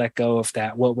hard to let go of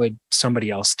that. What would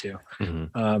somebody else do?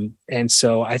 And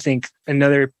so I think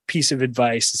another piece of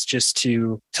advice is just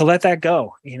to let that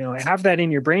go. Have that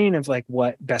in your brain of like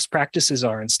what best practices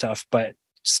are and stuff, but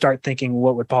start thinking,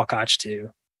 what would Paul Koch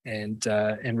do? And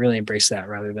really embrace that,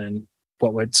 rather than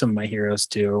what would some of my heroes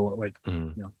do, or what would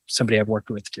somebody I've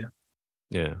worked with do.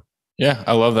 Yeah,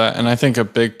 I love that. And I think a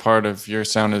big part of your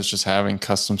sound is just having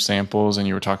custom samples. And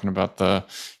you were talking about the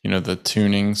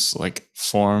tunings, like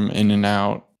form in and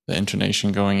out, the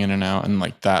intonation going in and out, and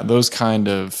like that. Those kind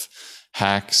of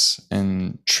hacks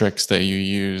and tricks that you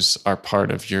use are part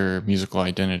of your musical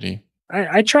identity.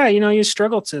 I try, you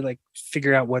struggle to like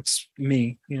figure out what's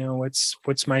me,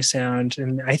 what's my sound.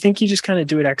 And I think you just kind of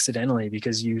do it accidentally,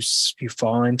 because you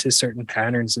fall into certain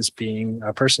patterns as being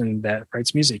a person that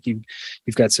writes music. You've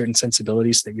got certain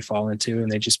sensibilities that you fall into, and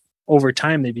they just, over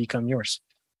time, they become yours.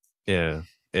 Yeah.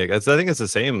 I think it's the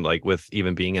same, like with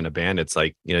even being in a band. It's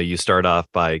like, you start off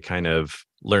by kind of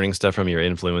learning stuff from your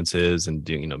influences and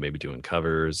doing, maybe doing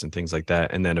covers and things like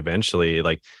that. And then eventually,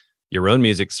 like, your own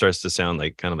music starts to sound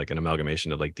like kind of like an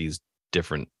amalgamation of like these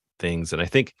different things. And I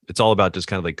think it's all about just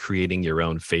kind of like creating your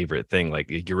own favorite thing, like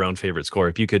your own favorite score.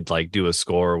 If you could like do a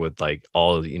score with like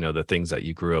all of, the things that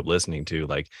you grew up listening to,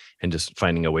 like, and just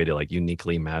finding a way to like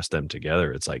uniquely mash them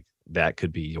together, it's like that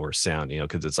could be your sound,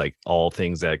 because it's like all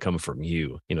things that come from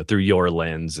you, through your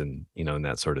lens and, and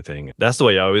that sort of thing. That's the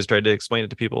way I always tried to explain it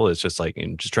to people. It's just like,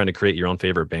 just trying to create your own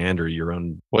favorite band or your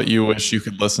own, what you wish you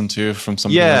could listen to from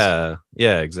somebody else.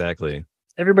 Yeah, exactly.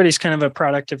 Everybody's kind of a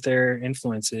product of their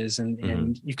influences,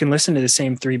 and you can listen to the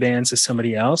same 3 bands as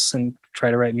somebody else and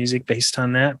try to write music based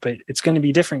on that, but it's going to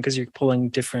be different because you're pulling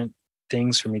different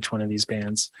things from each one of these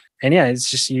bands. And yeah, it's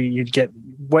just you'd get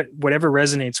whatever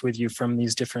resonates with you from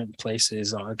these different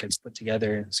places all gets put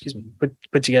together,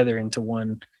 put together into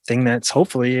one thing that's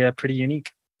hopefully pretty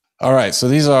unique. All right, so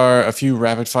these are a few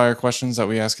rapid fire questions that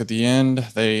we ask at the end.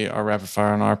 They are rapid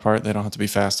fire on our part. They don't have to be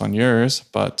fast on yours,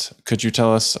 but could you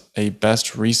tell us a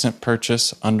best recent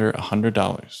purchase under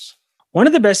 $100? One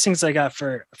of the best things I got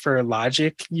for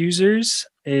Logic users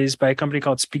is by a company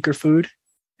called Speaker Food,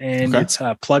 and it's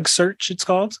Plug Search. It's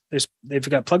called. They've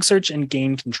got Plug Search and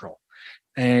Gain Control,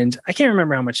 and I can't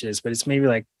remember how much it is, but it's maybe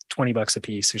like $20 a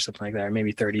piece or something like that, or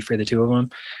maybe 30 for the two of them,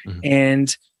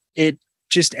 and it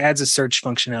just adds a search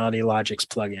functionality Logic's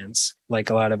plugins, like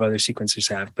a lot of other sequencers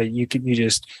have. But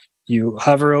you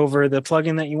hover over the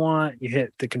plugin that you want, you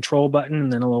hit the control button,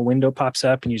 and then a little window pops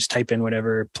up, and you just type in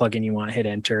whatever plugin you want, hit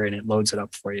enter, and it loads it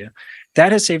up for you.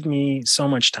 That has saved me so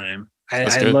much time. I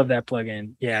love that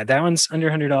plugin. Yeah, that one's under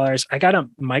 $100. I got a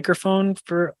microphone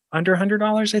for under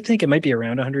 $100. I think it might be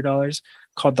around $100,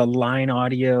 called the Line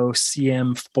Audio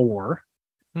CM4.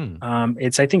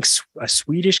 It's, I think, a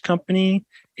Swedish company.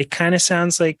 It kind of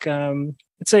sounds like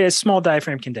it's a small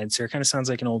diaphragm condenser. It kind of sounds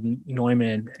like an old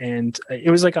Neumann, and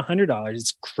it was like $100.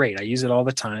 It's great. I use it all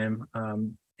the time,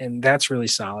 and that's really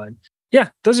solid. Yeah,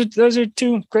 those are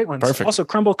two great ones. Perfect. Also,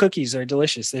 Crumble cookies are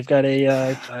delicious. They've got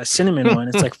a cinnamon one.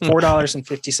 It's like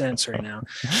 $4.50 right now.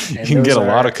 And you can get a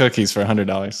lot of cookies for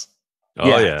 $100.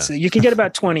 Oh yeah. So you can get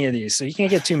about 20 of these. So you can't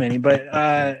get too many,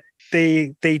 but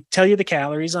they tell you the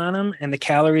calories on them, and the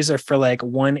calories are for like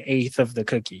 1/8 of the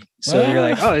cookie. So you're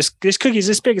like, oh, this cookie's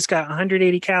this big. It's got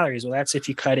 180 calories. Well, that's if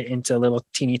you cut it into little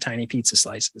teeny tiny pizza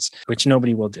slices, which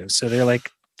nobody will do. So they're like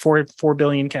 4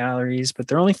 billion calories, but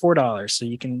they're only $4. So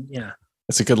you can,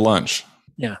 It's a good lunch.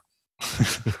 Yeah.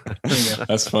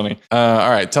 That's funny. All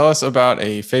right. Tell us about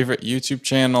a favorite YouTube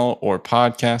channel or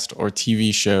podcast or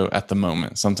TV show at the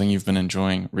moment, something you've been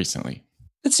enjoying recently.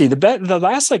 Let's see. The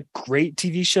last like great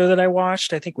TV show that I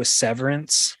watched, I think, was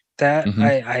Severance. That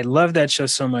I love that show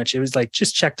so much. It was like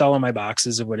just checked all of my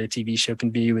boxes of what a TV show can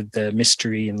be, with the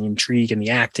mystery and the intrigue and the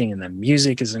acting, and the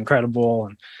music is incredible.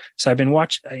 And so I've been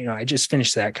watching, I just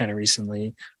finished that kind of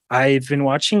recently. I've been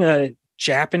watching a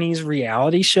Japanese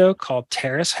reality show called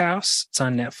Terrace House. It's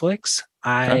on Netflix.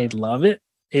 I love it.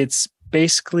 It's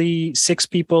basically 6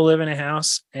 people live in a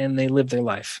house and they live their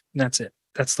life. And that's it.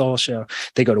 That's the whole show.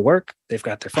 They go to work. They've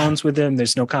got their phones with them.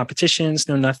 There's no competitions,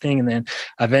 no nothing. And then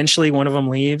eventually one of them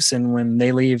leaves. And when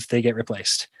they leave, they get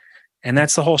replaced. And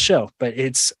that's the whole show. But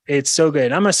it's so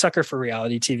good. I'm a sucker for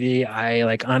reality TV. I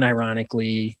like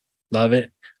unironically love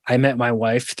it. I met my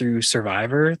wife through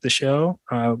Survivor, the show.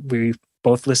 We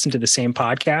both listen to the same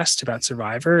podcast about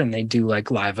Survivor, and they do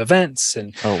like live events.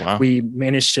 And we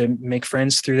managed to make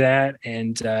friends through that.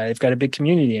 And they've got a big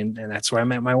community, and that's where I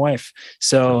met my wife.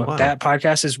 So that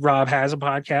podcast is Rob Has a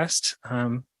Podcast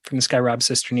from this guy, Rob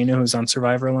Cesternino, who was on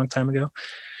Survivor a long time ago.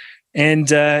 And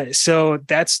so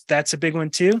that's a big one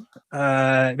too.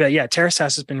 But yeah, Terrace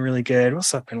House has been really good. What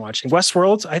else I've been watching?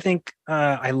 Westworld. I think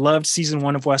I loved season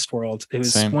 1 of Westworld. It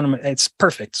was it's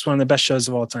perfect. It's one of the best shows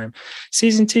of all time.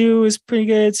 Season 2 is pretty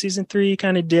good. Season 3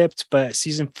 kind of dipped, but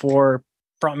season 4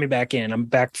 brought me back in. I'm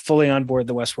back fully on board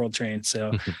the Westworld train.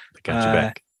 So they got you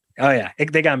back. Oh yeah,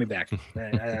 they got me back.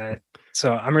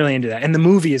 So I'm really into that. And the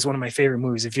movie is one of my favorite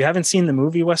movies. If you haven't seen the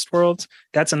movie Westworld,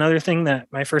 that's another thing that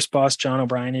my first boss, John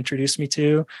O'Brien, introduced me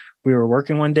to. We were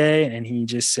working one day and he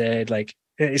just said, like,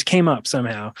 it came up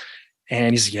somehow.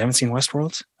 And he's like, you haven't seen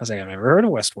Westworld? I was like, I've never heard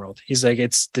of Westworld. He's like,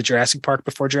 it's the Jurassic Park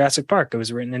before Jurassic Park. It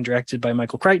was written and directed by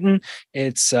Michael Crichton.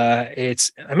 It's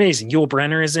amazing. Yul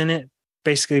Brynner is in it,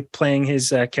 basically playing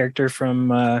his character from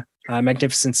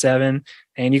Magnificent Seven.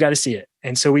 And you got to see it.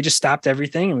 And so we just stopped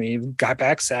everything and we got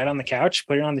back, sat on the couch,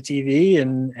 put it on the TV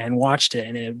and watched it.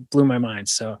 And it blew my mind.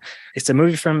 So it's a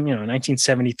movie from,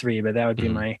 1973, but that would be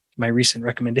my recent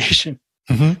recommendation.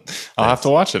 I'll have to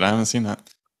watch it. I haven't seen that.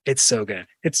 It's so good.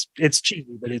 It's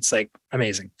cheesy, but it's like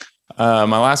amazing. My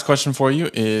last question for you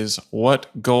is, what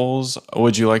goals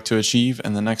would you like to achieve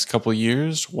in the next couple of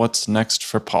years? What's next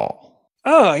for Paul?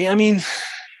 Oh, yeah. I mean,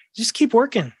 just keep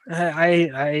working.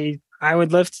 I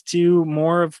would love to do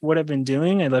more of what I've been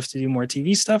doing. I'd love to do more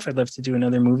TV stuff. I'd love to do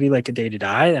another movie like A Day to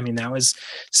Die. I mean, that was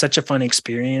such a fun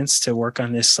experience to work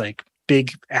on this like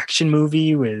big action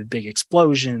movie with big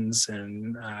explosions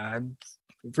and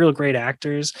real great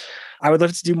actors. I would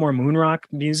love to do more MOONROCK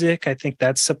music. I think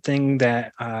that's something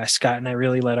that Scott and I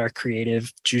really let our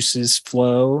creative juices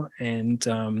flow.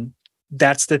 And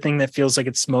that's the thing that feels like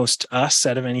it's most us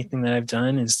out of anything that I've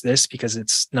done, is this, because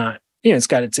it's not, it's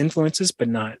got its influences, but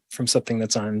not from something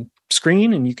that's on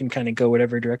screen, and you can kind of go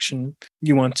whatever direction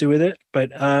you want to with it.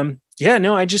 But I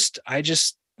just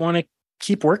want to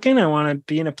keep working. I want to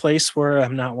be in a place where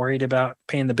I'm not worried about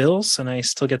paying the bills and I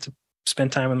still get to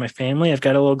spend time with my family. I've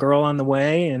got a little girl on the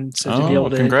way. And so to be able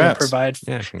to provide,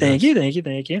 thank you. To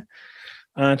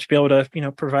be able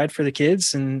to, provide for the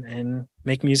kids and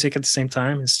make music at the same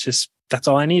time. It's just, that's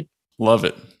all I need. Love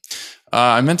it.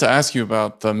 I meant to ask you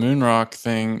about the MOONROCK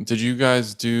thing. Did you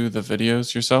guys do the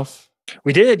videos yourself?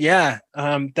 We did, yeah.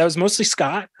 That was mostly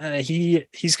Scott.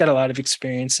 He's got a lot of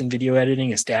experience in video editing.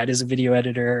 His dad is a video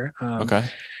editor. Okay.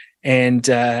 And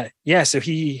so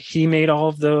he made all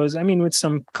of those. I mean, with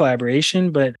some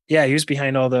collaboration, but yeah, he was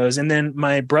behind all those. And then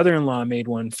my brother-in-law made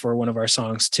one for one of our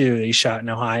songs too. He shot in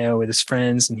Ohio with his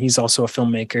friends, and he's also a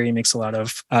filmmaker. He makes a lot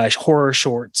of horror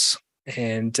shorts.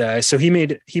 And so he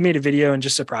made a video and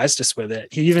just surprised us with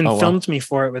it. He even filmed me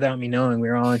for it without me knowing. We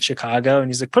were all in Chicago, and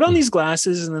he's like, put on these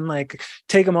glasses and then like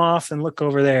take them off and look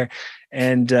over there.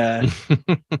 And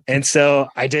and so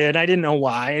I did. I didn't know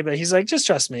why, but he's like, just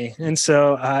trust me. And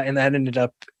so and that ended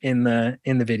up in the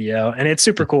video, and it's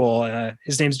super cool.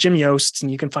 His name's Jim Yost,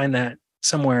 and you can find that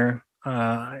somewhere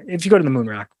if you go to the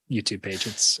MOONROCK YouTube page.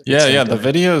 It's the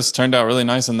videos turned out really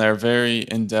nice, and they're very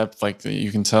in depth. Like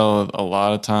you can tell a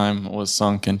lot of time was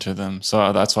sunk into them.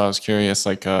 So that's why I was curious.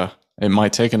 Like it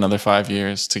might take another 5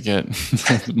 years to get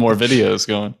more videos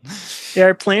going. Yeah,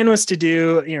 our plan was to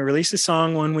do, release a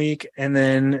song one week, and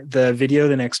then the video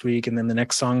the next week, and then the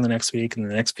next song the next week, and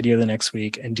the next video the next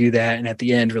week, and do that. And at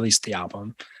the end, release the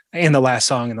album and the last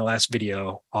song and the last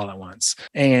video all at once.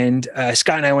 And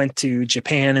Scott and I went to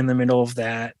Japan in the middle of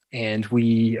that. And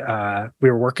we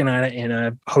were working on it in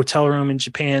a hotel room in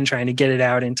Japan, trying to get it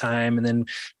out in time. And then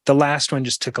the last one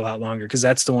just took a lot longer, because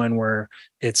that's the one where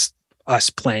it's us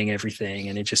playing everything,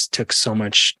 and it just took so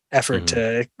much effort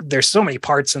there's so many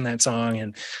parts in that song,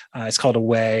 and it's called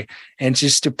Away. And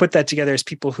just to put that together as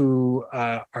people who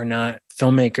are not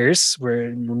filmmakers,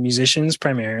 we're musicians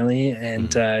primarily, and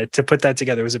to put that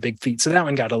together was a big feat. So that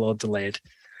one got a little delayed.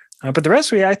 But the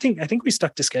rest, I think we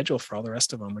stuck to schedule for all the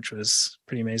rest of them, which was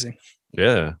pretty amazing.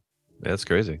 Yeah, that's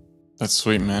crazy. That's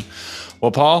sweet, man.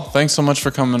 Well, Paul, thanks so much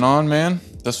for coming on, man.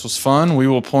 This was fun. We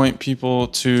will point people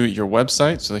to your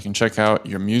website so they can check out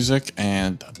your music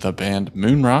and the band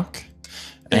MOONROCK.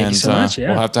 Thank you so much.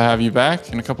 Yeah. We'll have to have you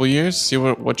back in a couple of years, see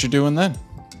what you're doing then.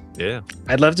 Yeah.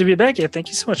 I'd love to be back. Yeah, thank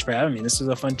you so much for having me. This was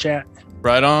a fun chat.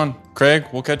 Right on. Craig,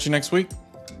 we'll catch you next week.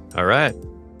 All right.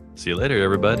 See you later,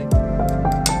 everybody.